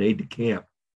an aide de camp,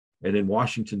 and then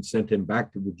Washington sent him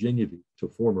back to Virginia to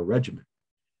form a regiment.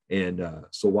 And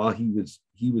so while he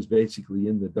was basically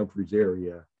in the Dumfries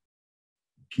area,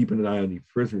 keeping an eye on these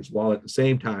prisoners, while at the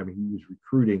same time he was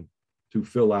recruiting to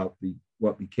fill out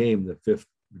what became the 5th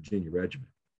Virginia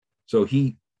Regiment. So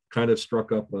he kind of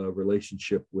struck up a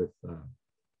relationship with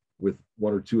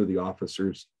one or two of the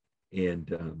officers, and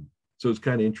so it's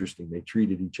kind of interesting. They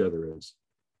treated each other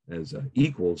as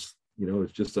equals. You know,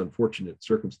 it's just unfortunate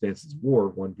circumstances of war.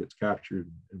 One gets captured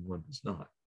and one does not.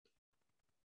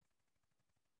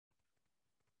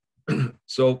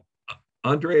 So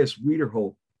Andreas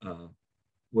Wiederholt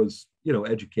was, you know,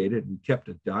 educated, and he kept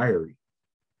a diary.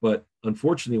 But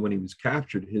unfortunately, when he was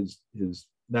captured, his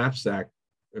knapsack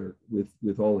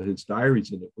with all of his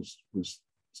diaries in it was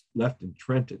left in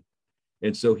Trenton.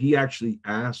 And so he actually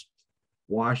asked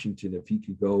Washington if he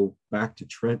could go back to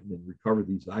Trenton and recover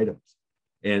these items.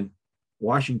 And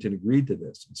Washington agreed to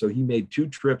this. And so he made 2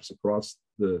 trips across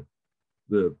the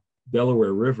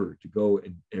Delaware River to go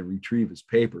and retrieve his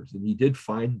papers. And he did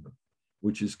find them,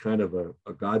 which is kind of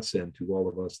a godsend to all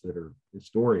of us that are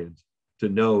historians, to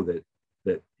know that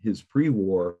his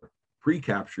pre-war,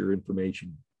 pre-capture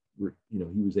information, you know,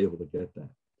 he was able to get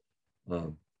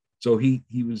that. So he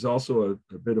was also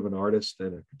a bit of an artist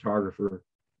and a cartographer,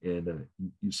 and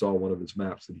you saw one of his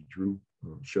maps that he drew.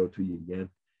 I'll show to you again.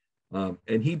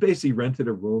 And he basically rented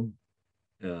a room.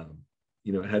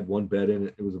 You know, it had 1 bed in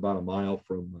it. It was about a mile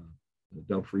from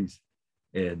Dumfries,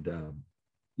 and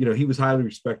you know, he was highly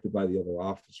respected by the other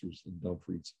officers in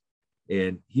Dumfries,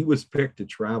 and he was picked to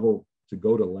travel to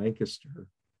go to Lancaster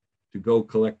to go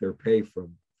collect their pay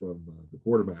from the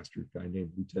quartermaster, a guy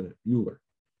named Lieutenant Mueller.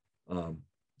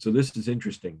 So this is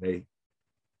interesting.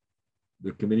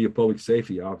 The Committee of Public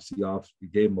Safety obviously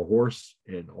gave him a horse,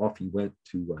 and off he went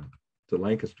to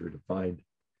Lancaster to find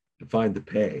the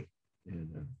pay,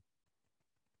 and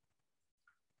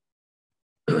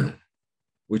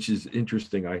which is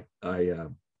interesting.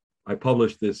 I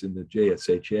published this in the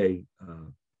JSHA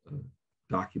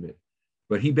document,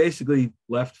 but he basically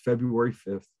left February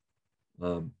 5th.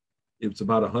 It was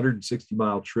about a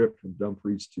 160-mile trip from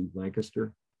Dumfries to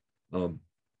Lancaster.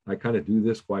 I kind of do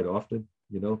this quite often,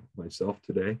 you know, myself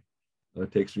today.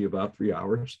 It takes me about 3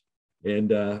 hours. And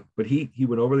but he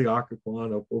went over the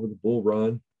Occoquan, up over the Bull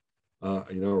Run,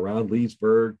 you know, around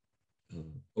Leesburg,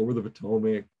 over the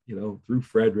Potomac, you know, through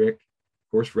Frederick.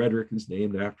 Of course, Frederick is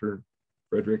named after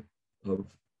Frederick of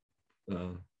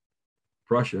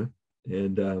Prussia,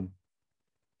 and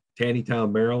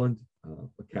Taneytown, Maryland,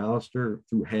 McAllister,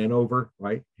 through Hanover,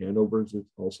 right? Hanover is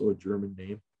also a German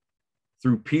name.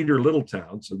 Through Peter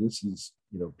Littletown, so this is,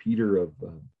 you know, Peter of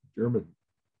German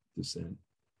descent.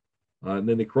 And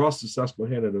then they crossed the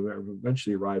Susquehanna and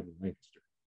eventually arrived in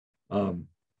Lancaster.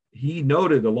 He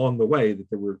noted along the way that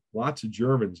there were lots of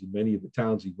Germans in many of the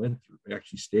towns he went through. He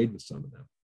actually stayed with some of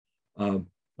them.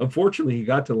 Unfortunately, he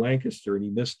got to Lancaster and he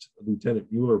missed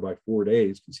Lieutenant Mueller by 4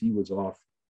 days because he was off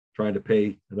trying to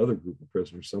pay another group of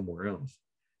prisoners somewhere else.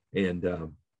 And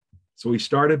so he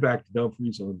started back to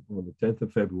Dumfries on the 10th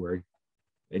of February,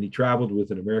 and he traveled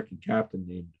with an American captain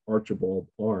named Archibald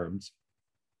Arms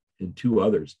and 2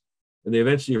 others. And they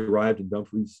eventually arrived in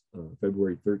Dumfries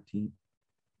February 13th.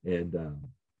 And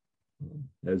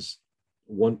as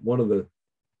one of the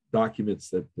documents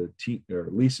that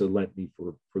Lisa lent me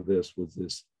for this was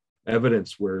this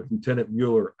evidence where Lieutenant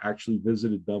Mueller actually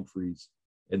visited Dumfries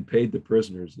and paid the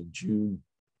prisoners in June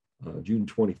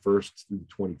 21st through the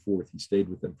 24th. He stayed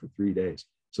with them for 3 days.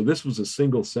 So this was a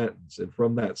single sentence. And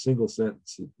from that single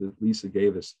sentence that Lisa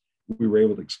gave us, we were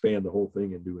able to expand the whole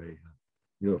thing into a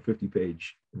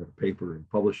 50-page paper and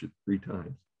publish it 3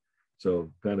 times.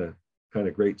 So kind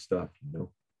of great stuff, you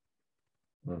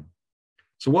know.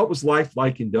 So what was life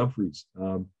like in Dumfries?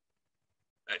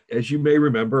 As you may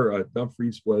remember,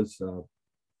 Dumfries was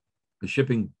a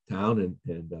shipping town,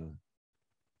 and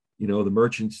you know, the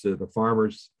merchants, the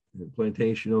farmers, and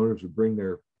plantation owners would bring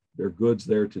their goods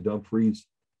there to Dumfries.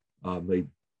 They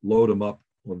load them up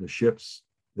on the ships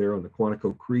there on the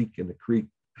Quantico Creek, and the creek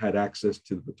had access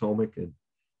to the Potomac, and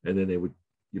then they would,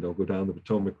 you know, go down the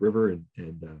Potomac River and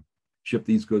ship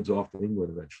these goods off to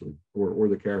England eventually, or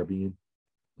the Caribbean,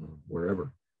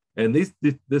 wherever. And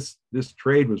this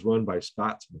trade was run by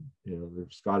Scotsmen. You know, the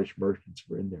Scottish merchants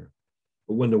were in there.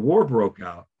 But when the war broke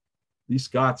out, these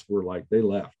Scots were like, they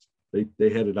left. They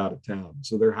headed out of town.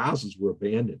 So their houses were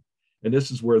abandoned. And this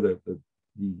is where the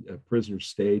prisoners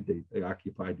stayed. They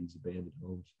occupied these abandoned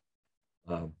homes.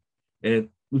 And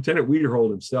Lieutenant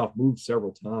Wiederholt himself moved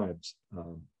several times.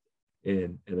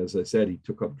 And as I said, he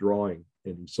took up drawing,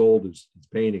 and he sold his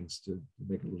paintings to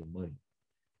make a little money.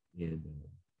 And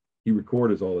he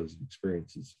recorded all his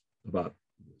experiences about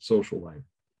social life.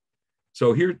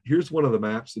 So here's one of the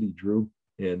maps that he drew.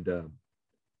 And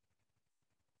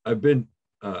I've been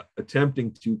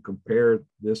attempting to compare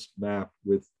this map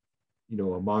with,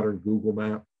 a modern Google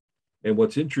map. And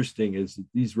what's interesting is that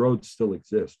these roads still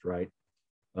exist, right?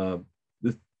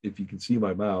 If you can see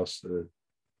my mouse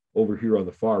over here on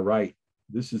the far right,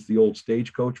 this is the old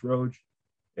Stagecoach Road.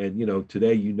 And,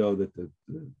 today, that the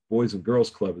Boys and Girls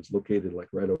Club is located like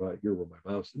right about here where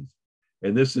my mouse is.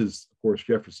 And this is, of course,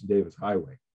 Jefferson Davis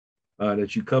Highway. And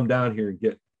as you come down here and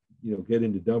get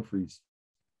into Dumfries,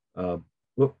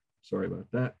 whoop, sorry about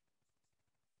that.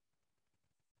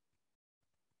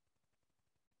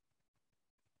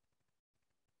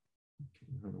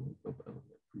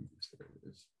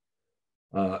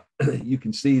 You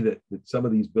can see that some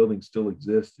of these buildings still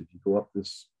exist. If you go up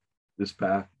this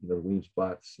path, the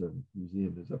Williamsplatz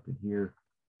Museum is up in here.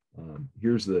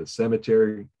 Here's the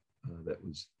cemetery that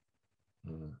was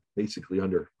basically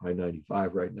under I-95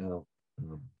 right now.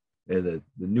 And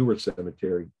the newer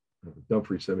cemetery,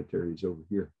 Dumfries Cemetery, is over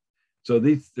here. So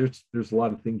there's a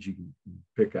lot of things you can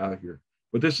pick out here.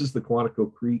 But this is the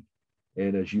Quantico Creek.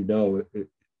 And as you know, it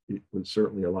was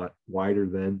certainly a lot wider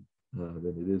then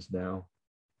than it is now.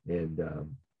 And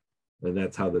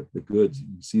that's how the goods,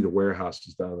 you see the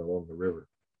warehouses down along the river.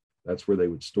 That's where they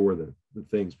would store the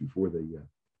things before the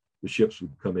ships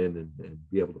would come in and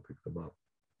be able to pick them up.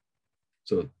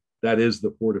 So that is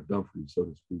the port of Dumfries, so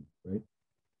to speak, right?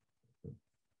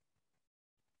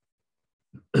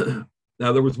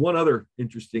 Now, there was one other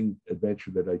interesting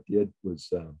adventure that I did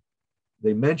was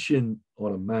they mention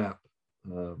on a map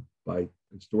by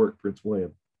historic Prince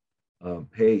William,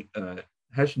 hey,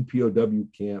 Hessian POW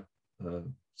camp,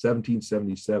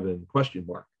 1777 ?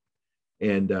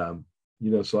 And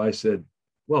so I said,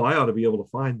 well, I ought to be able to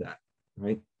find that,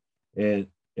 right? And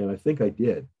I think I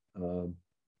did,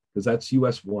 because that's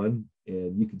US 1,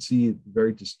 and you can see a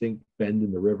very distinct bend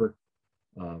in the river.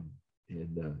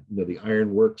 The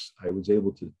ironworks, I was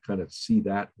able to kind of see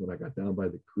that when I got down by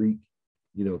the creek,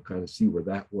 kind of see where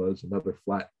that was, another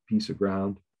flat piece of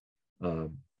ground.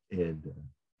 And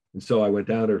so I went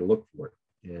down there to look for it.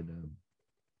 And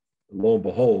lo and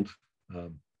behold,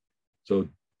 so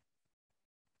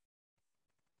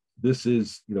this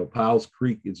is, Powell's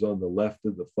Creek is on the left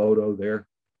of the photo there,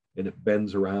 and it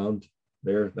bends around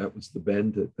there. That was the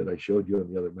bend that I showed you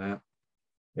on the other map.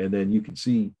 And then you can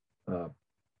see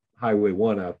Highway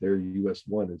 1 out there, US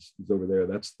 1 is over there.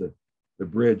 That's the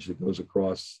bridge that goes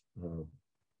across,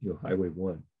 Highway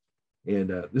 1. And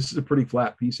this is a pretty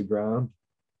flat piece of ground.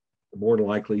 More than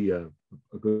likely a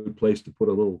good place to put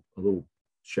a little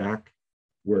shack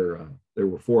where there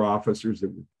were 4 officers that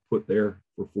were put there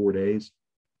for 4 days,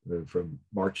 from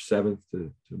March 7th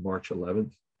to March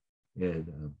 11th.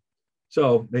 And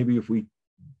so maybe if we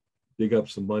dig up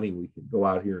some money, we can go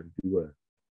out here and do a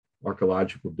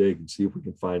archaeological dig and see if we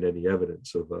can find any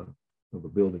evidence of a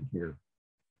building here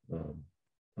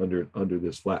under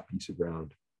this flat piece of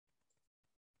ground.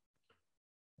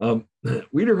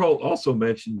 Wiederholt also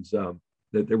mentions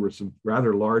that there were some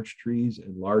rather large trees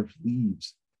and large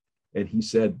leaves, and he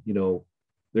said,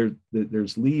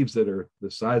 there's leaves that are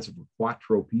the size of a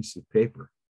quattro piece of paper.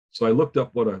 So I looked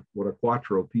up what a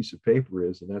quattro piece of paper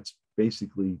is, and that's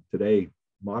basically, today,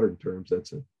 modern terms,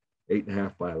 that's a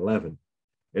 8.5 by 11.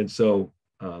 And so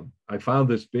I found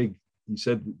this big, he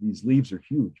said these leaves are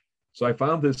huge. So I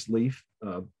found this leaf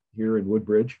here in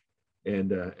Woodbridge,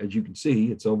 and as you can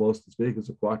see, it's almost as big as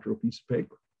a quattro piece of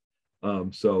paper.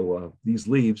 So these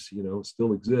leaves,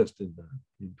 still exist in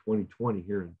 2020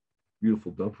 here in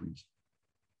beautiful Dumfries.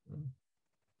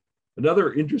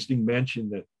 Another interesting mention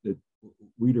that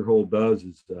Wiederholt does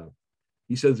is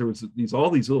he says there was all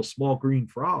these little small green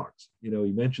frogs. He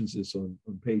mentions this on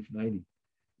page 90.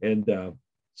 And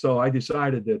so I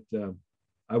decided that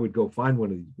I would go find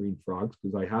one of these green frogs,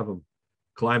 because I have them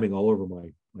climbing all over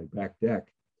my back deck.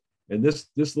 And this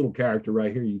little character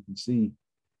right here, you can see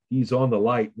he's on the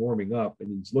light warming up, and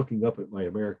he's looking up at my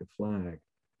American flag.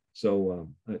 So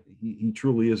he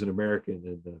truly is an American,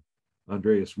 and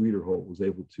Andreas Wiederholt was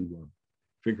able to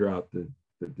figure out that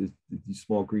these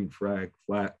small green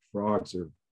flat frogs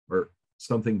are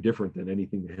something different than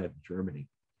anything they had in Germany.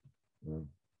 And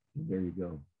there you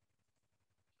go.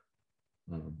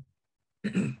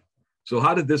 So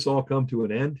how did this all come to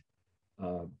an end?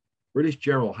 British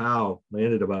General Howe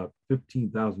landed about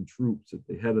 15,000 troops at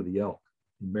the head of the Elk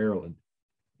in Maryland.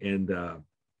 And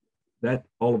that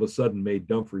all of a sudden made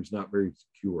Dumfries not very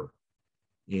secure.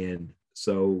 And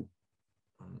so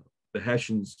the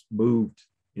Hessians moved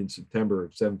in September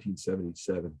of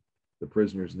 1777, the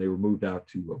prisoners, and they were moved out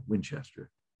to Winchester.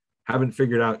 Haven't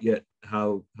figured out yet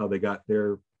how they got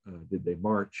there. Did they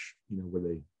march?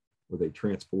 Were they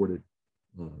transported.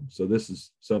 So this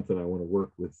is something I want to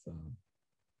work with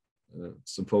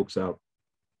some folks out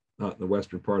in the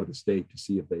western part of the state to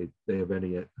see if they have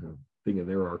any thing in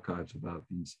their archives about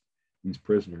these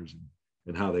prisoners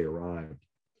and how they arrived.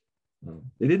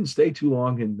 They didn't stay too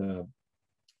long in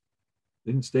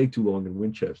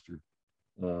Winchester.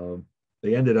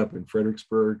 They ended up in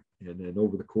Fredericksburg, and then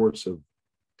over the course of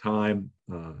time,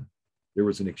 there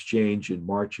was an exchange in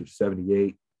March of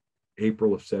 78,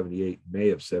 April of 78,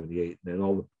 May of 78, and then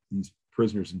all these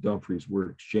prisoners in Dumfries were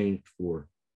exchanged for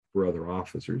other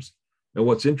officers. And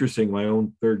what's interesting, my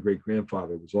own third great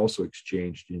grandfather was also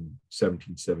exchanged in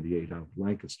 1778 out of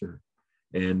Lancaster,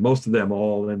 and most of them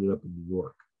all ended up in New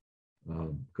York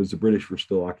because the British were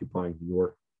still occupying New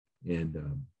York, and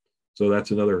so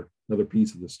that's another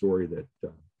piece of the story that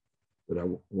I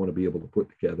want to be able to put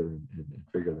together and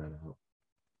figure that out.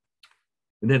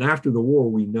 And then after the war,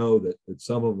 we know that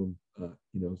some of them,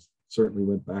 certainly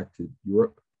went back to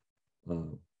Europe.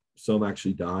 Some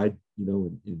actually died,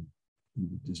 in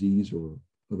disease or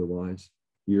otherwise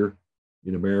here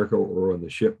in America or on the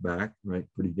ship back, right?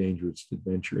 Pretty dangerous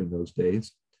adventure in those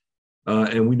days.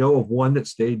 And we know of one that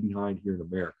stayed behind here in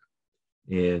America.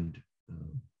 And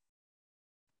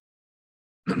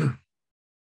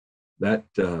that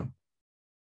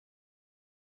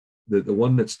the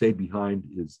one that stayed behind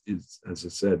is, as I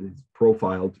said, is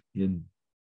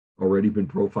already been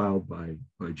profiled by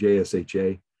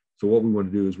JSHA. So what we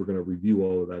want to do is we're going to review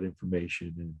all of that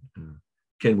information and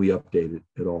can we update it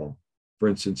at all? For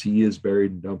instance, he is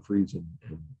buried in Dumfries, and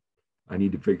I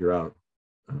need to figure out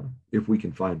if we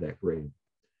can find that grave.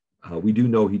 We do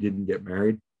know he didn't get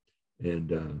married,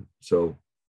 and so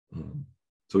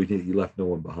he left no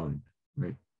one behind,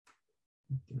 right?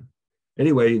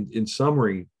 Anyway, in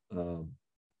summary,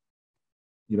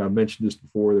 I mentioned this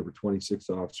before. There were 26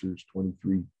 officers,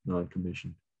 23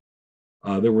 non-commissioned.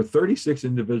 There were 36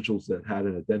 individuals that had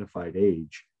an identified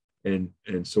age, and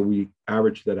so we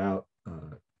averaged that out.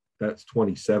 That's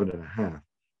 27 and a half.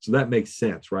 So that makes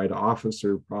sense, right? An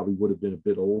officer probably would have been a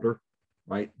bit older,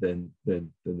 right, than the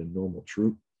normal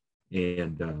troop,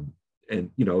 and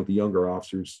the younger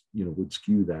officers, would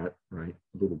skew that, right,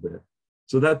 a little bit.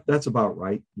 So that's about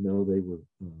right.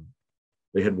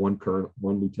 They had one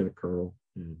lieutenant colonel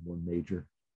and one major.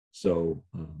 So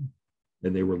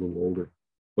and they were a little older.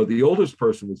 But the oldest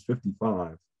person was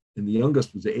 55 and the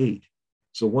youngest was 8.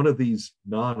 So one of these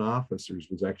non-officers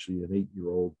was actually an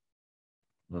 8-year-old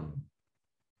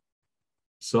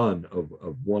son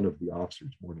of one of the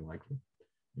officers, more than likely.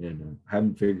 And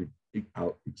haven't figured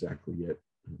out exactly yet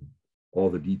all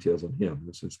the details on him.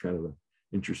 This is kind of an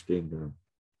interesting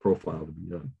profile to be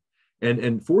done.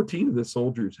 And 14 of the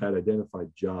soldiers had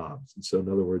identified jobs. And so in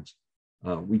other words,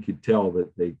 we could tell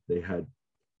that they had,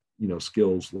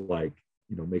 skills like,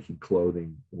 making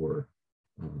clothing, or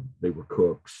they were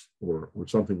cooks or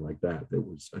something like that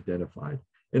was identified.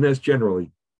 And that's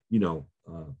generally,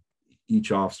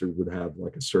 each officer would have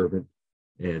like a servant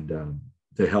and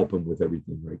to help him with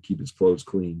everything, right? Keep his clothes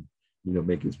clean,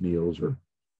 make his meals or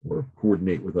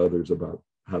coordinate with others about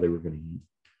how they were going to eat.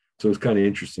 So it's kind of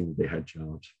interesting that they had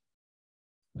jobs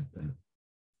like that.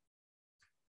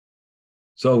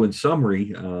 So in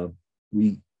summary,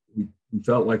 we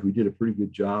felt like we did a pretty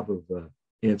good job of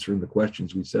answering the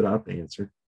questions we set out to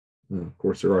answer. Of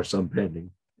course, there are some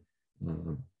pending.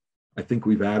 I think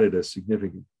we've added a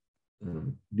significant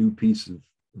new piece of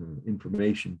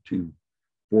information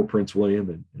for Prince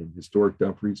William and historic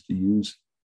Dumfries to use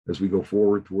as we go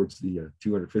forward towards the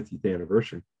 250th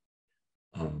anniversary.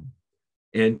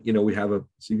 And we have a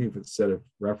significant set of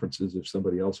references if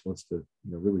somebody else wants to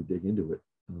really dig into it.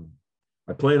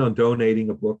 I plan on donating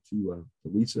a book to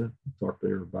Lisa. Talk to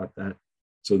her about that.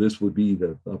 So this would be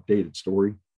the updated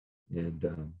story.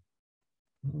 And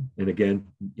again,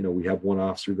 we have one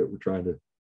officer that we're trying to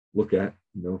look at.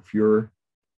 Fuhrer.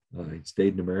 He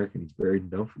stayed in America and he's buried in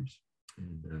Dumfries.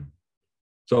 And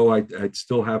so I'd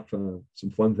still have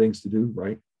some fun things to do.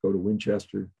 Right, go to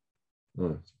Winchester,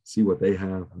 see what they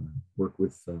have, work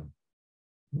with.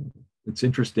 It's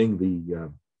interesting.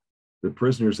 The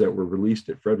prisoners that were released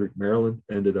at Frederick, Maryland,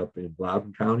 ended up in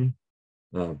Loudoun County.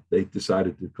 They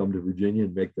decided to come to Virginia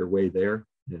and make their way there,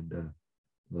 and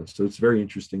so it's very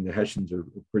interesting. The Hessians are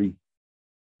a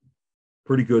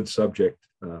pretty good subject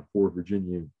for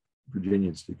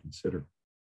Virginians to consider.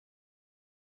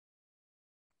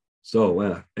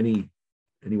 So,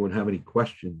 anyone have any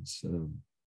questions?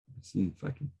 Let's see if I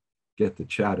can get the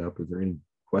chat up. Are there any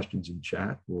questions in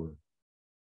chat, or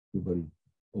anybody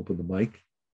open the mic?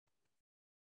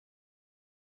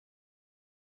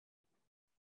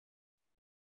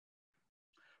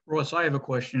 Ross, I have a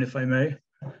question, if I may.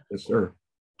 Yes, sir.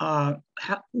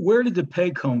 Where did the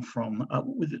pay come from?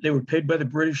 They were paid by the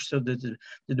British, so did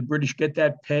the British get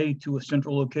that pay to a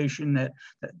central location that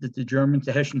the Germans,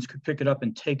 the Hessians, could pick it up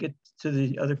and take it to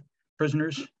the other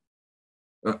prisoners?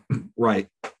 Right.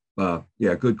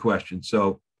 Yeah, good question.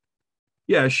 So,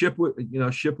 yeah, a ship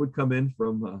would come in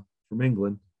from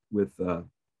England with the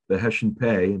Hessian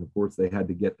pay, and of course they had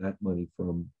to get that money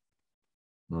from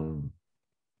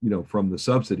from the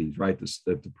subsidies, right?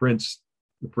 The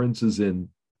princes in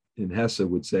Hesse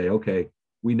would say, okay,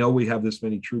 we know we have this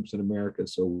many troops in America,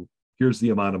 so here's the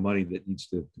amount of money that needs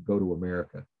to go to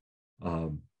America,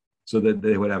 so that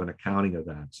they would have an accounting of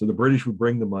that. So the British would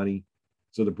bring the money.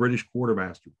 So the British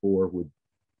quartermaster corps would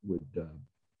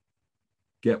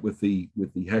get with the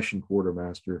Hessian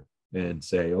quartermaster and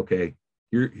say, okay,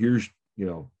 here's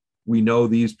we know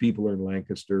these people are in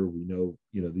Lancaster. We know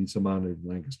these amount in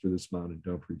Lancaster, this amount in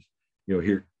Dumfries.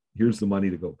 Here's the money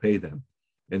to go pay them.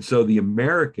 And so the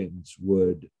Americans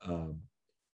would,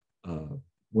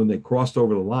 when they crossed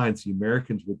over the lines, the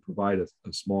Americans would provide a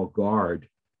small guard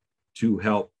to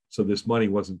help, so this money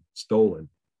wasn't stolen,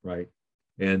 right?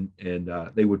 And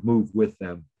they would move with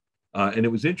them. And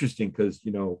it was interesting because,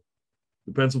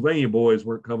 the Pennsylvania boys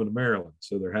weren't coming to Maryland.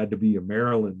 So there had to be a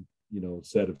Maryland,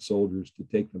 set of soldiers to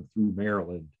take them through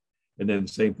Maryland. And then the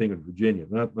same thing in Virginia.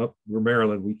 Not we're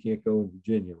Maryland, we can't go in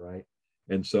Virginia, right?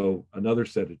 And so another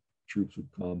set of troops would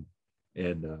come,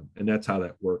 and that's how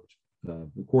that worked. The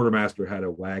quartermaster had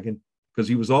a wagon because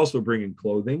he was also bringing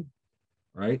clothing,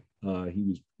 right? He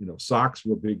was, socks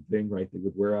were a big thing, right? They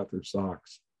would wear out their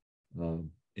socks. So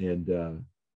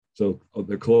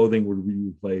their clothing would be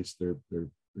replaced, their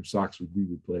socks would be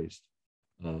replaced,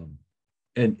 and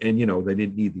they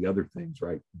didn't need the other things,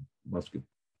 right? Musket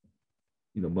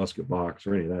box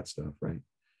or any of that stuff, right?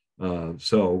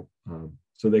 So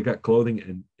they got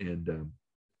clothing and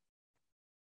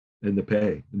the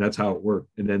pay, and that's how it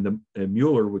worked. And then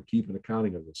Mueller would keep an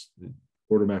accounting of this,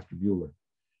 Quartermaster Mueller,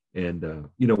 and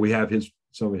we have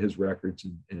some of his records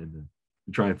and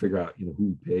try and figure out who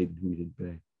he paid and who he didn't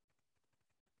pay.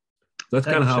 So that's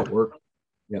kind of how it worked.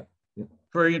 Yeah.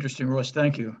 Very interesting, Ross.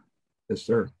 Thank you. Yes,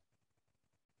 sir.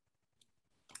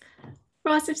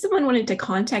 Ross, if someone wanted to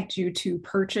contact you to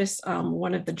purchase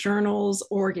one of the journals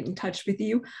or get in touch with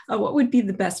you, what would be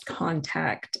the best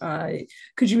contact?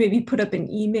 Could you maybe put up an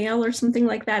email or something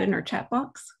like that in our chat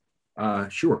box?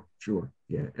 Sure.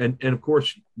 Yeah. And of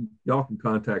course, y'all can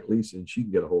contact Lisa and she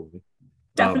can get a hold of me.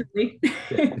 Definitely.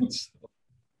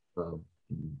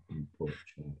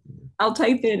 I'll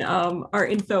type in our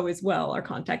info as well, our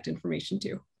contact information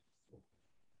too.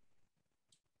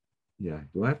 Yeah.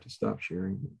 Do I have to stop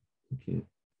sharing? I can't.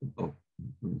 Oh,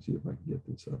 let me see if I can get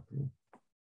this up here.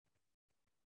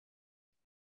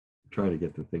 Try to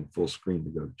get the thing full screen to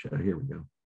go to chat. Here we go.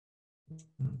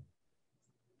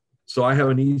 So I have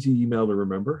an easy email to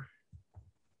remember.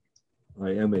 I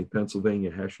am a Pennsylvania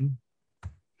Hessian.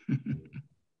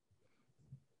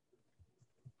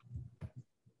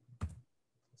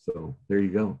 So there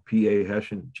you go,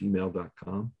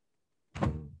 pahessian@gmail.com.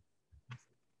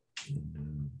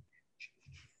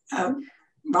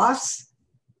 Ross,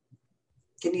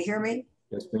 can you hear me?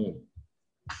 Yes, ma'am.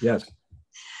 Yes.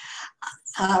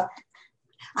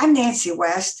 I'm Nancy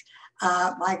West.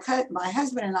 My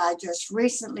husband and I just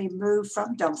recently moved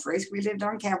from Dumfries. We lived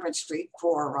on Cameron Street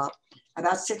for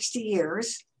about 60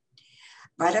 years,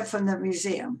 right up from the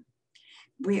museum.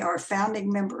 We are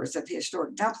founding members of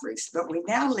Historic Dumfries, but we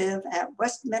now live at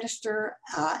Westminster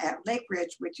at Lake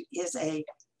Ridge, which is a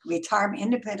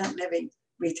independent living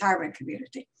retirement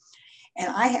community. And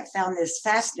I have found this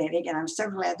fascinating, and I'm so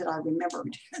glad that I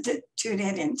remembered to tune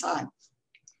in time.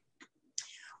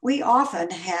 We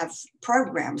often have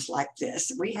programs like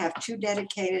this. We have 2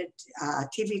 dedicated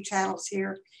TV channels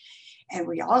here, and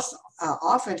we also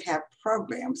often have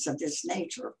programs of this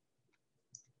nature.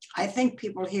 I think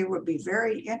people here would be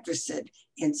very interested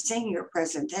in seeing your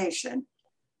presentation.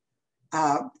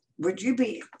 Would you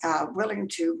be willing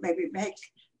to maybe make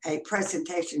a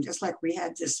presentation just like we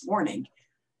had this morning?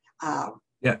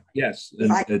 Yes.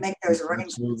 If I can make those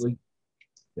arrangements. Absolutely.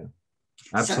 Yeah,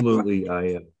 absolutely. So,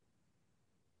 I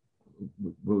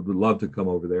would love to come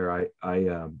over there. I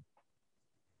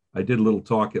did a little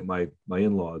talk at my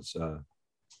in-laws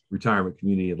retirement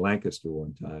community in Lancaster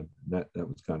one time. That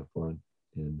was kind of fun.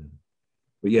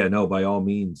 But yeah, no, by all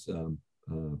means,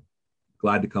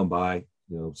 glad to come by.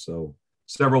 So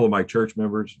several of my church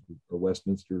members are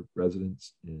Westminster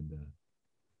residents, and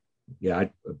yeah,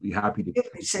 I'd be happy to.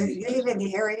 So you live in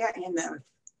the area, in the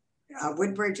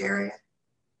Woodbridge area?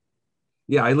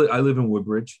 Yeah, I live in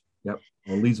Woodbridge. Yep,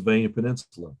 on Leesylvania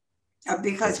Peninsula.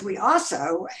 because we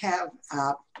also have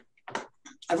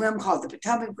a room called the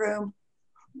Potomac Room,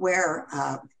 where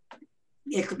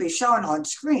it could be shown on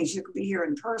screens. You could be here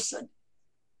in person.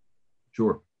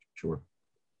 Sure.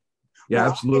 Yeah,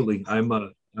 well, absolutely.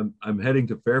 I'm heading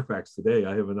to Fairfax today.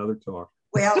 I have another talk.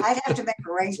 Well, I'd have to make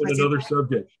arrangements. Another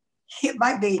subject. It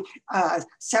might be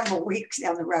several weeks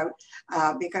down the road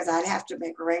because I'd have to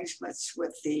make arrangements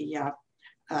with the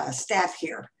staff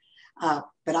here.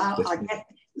 But I'll get,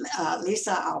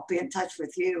 Lisa, I'll be in touch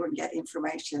with you and get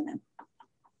information.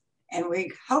 And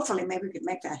we hopefully maybe we could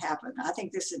make that happen. I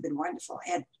think this has been wonderful.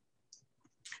 And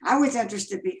I was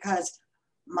interested because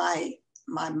my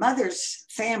mother's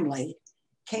family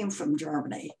came from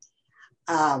Germany.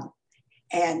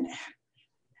 And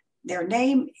their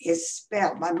name is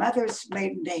spelled, my mother's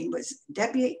maiden name was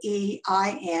Weinrich.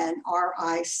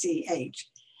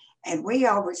 And we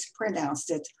always pronounced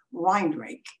it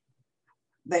Weinrich.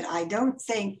 But I don't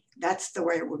think that's the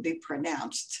way it would be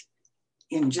pronounced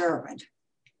in German.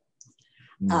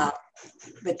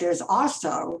 But there's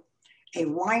also a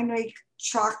Weinrich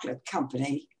chocolate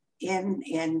company in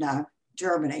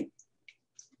Germany.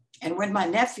 And when my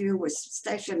nephew was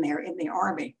stationed there in the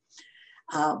Army,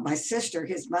 my sister,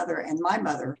 his mother, and my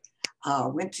mother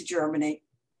went to Germany,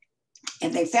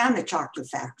 and they found the chocolate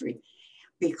factory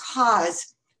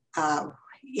because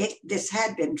this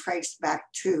had been traced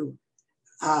back to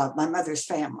my mother's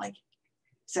family.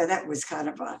 So that was kind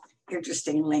of an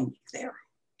interesting link there.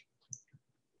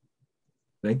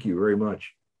 Thank you very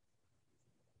much.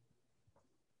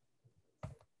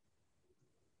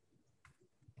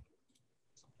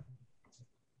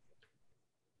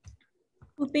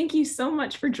 Well, thank you so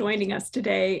much for joining us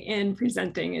today and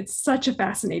presenting. It's such a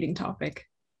fascinating topic.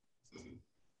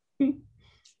 And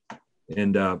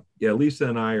yeah, Lisa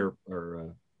and I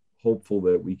are hopeful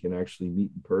that we can actually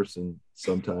meet in person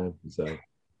sometime. So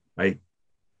we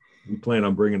plan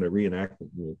on bringing a reenactment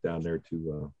unit down there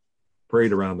to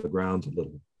parade around the grounds a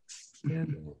little,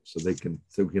 and so we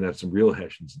can have some real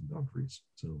Hessians in Dumfries.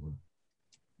 So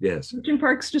yes, Hessian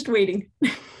Park's just waiting.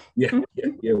 yeah,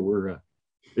 we're.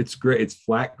 It's great. It's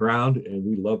flat ground, and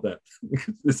we love that.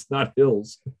 It's not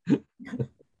hills.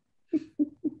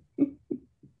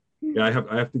 Yeah, I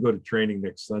have to go to training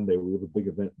next Sunday. We have a big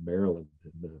event in Maryland,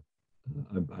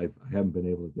 and I haven't been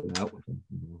able to get out with them,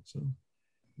 so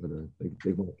but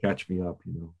they want to catch me up.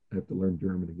 I have to learn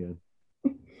German again.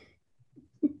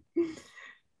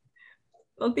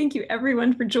 Well, thank you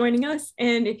everyone for joining us.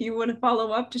 And if you want to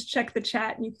follow up, just check the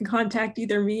chat and you can contact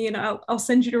either me and I'll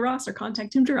send you to Ross or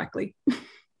contact him directly.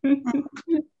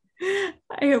 I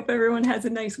hope everyone has a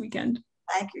nice weekend.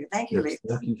 Thank you. Thank you,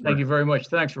 Lisa. Thank you very much.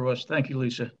 Thanks, Ross. Thank you,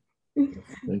 Lisa.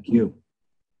 Thank you.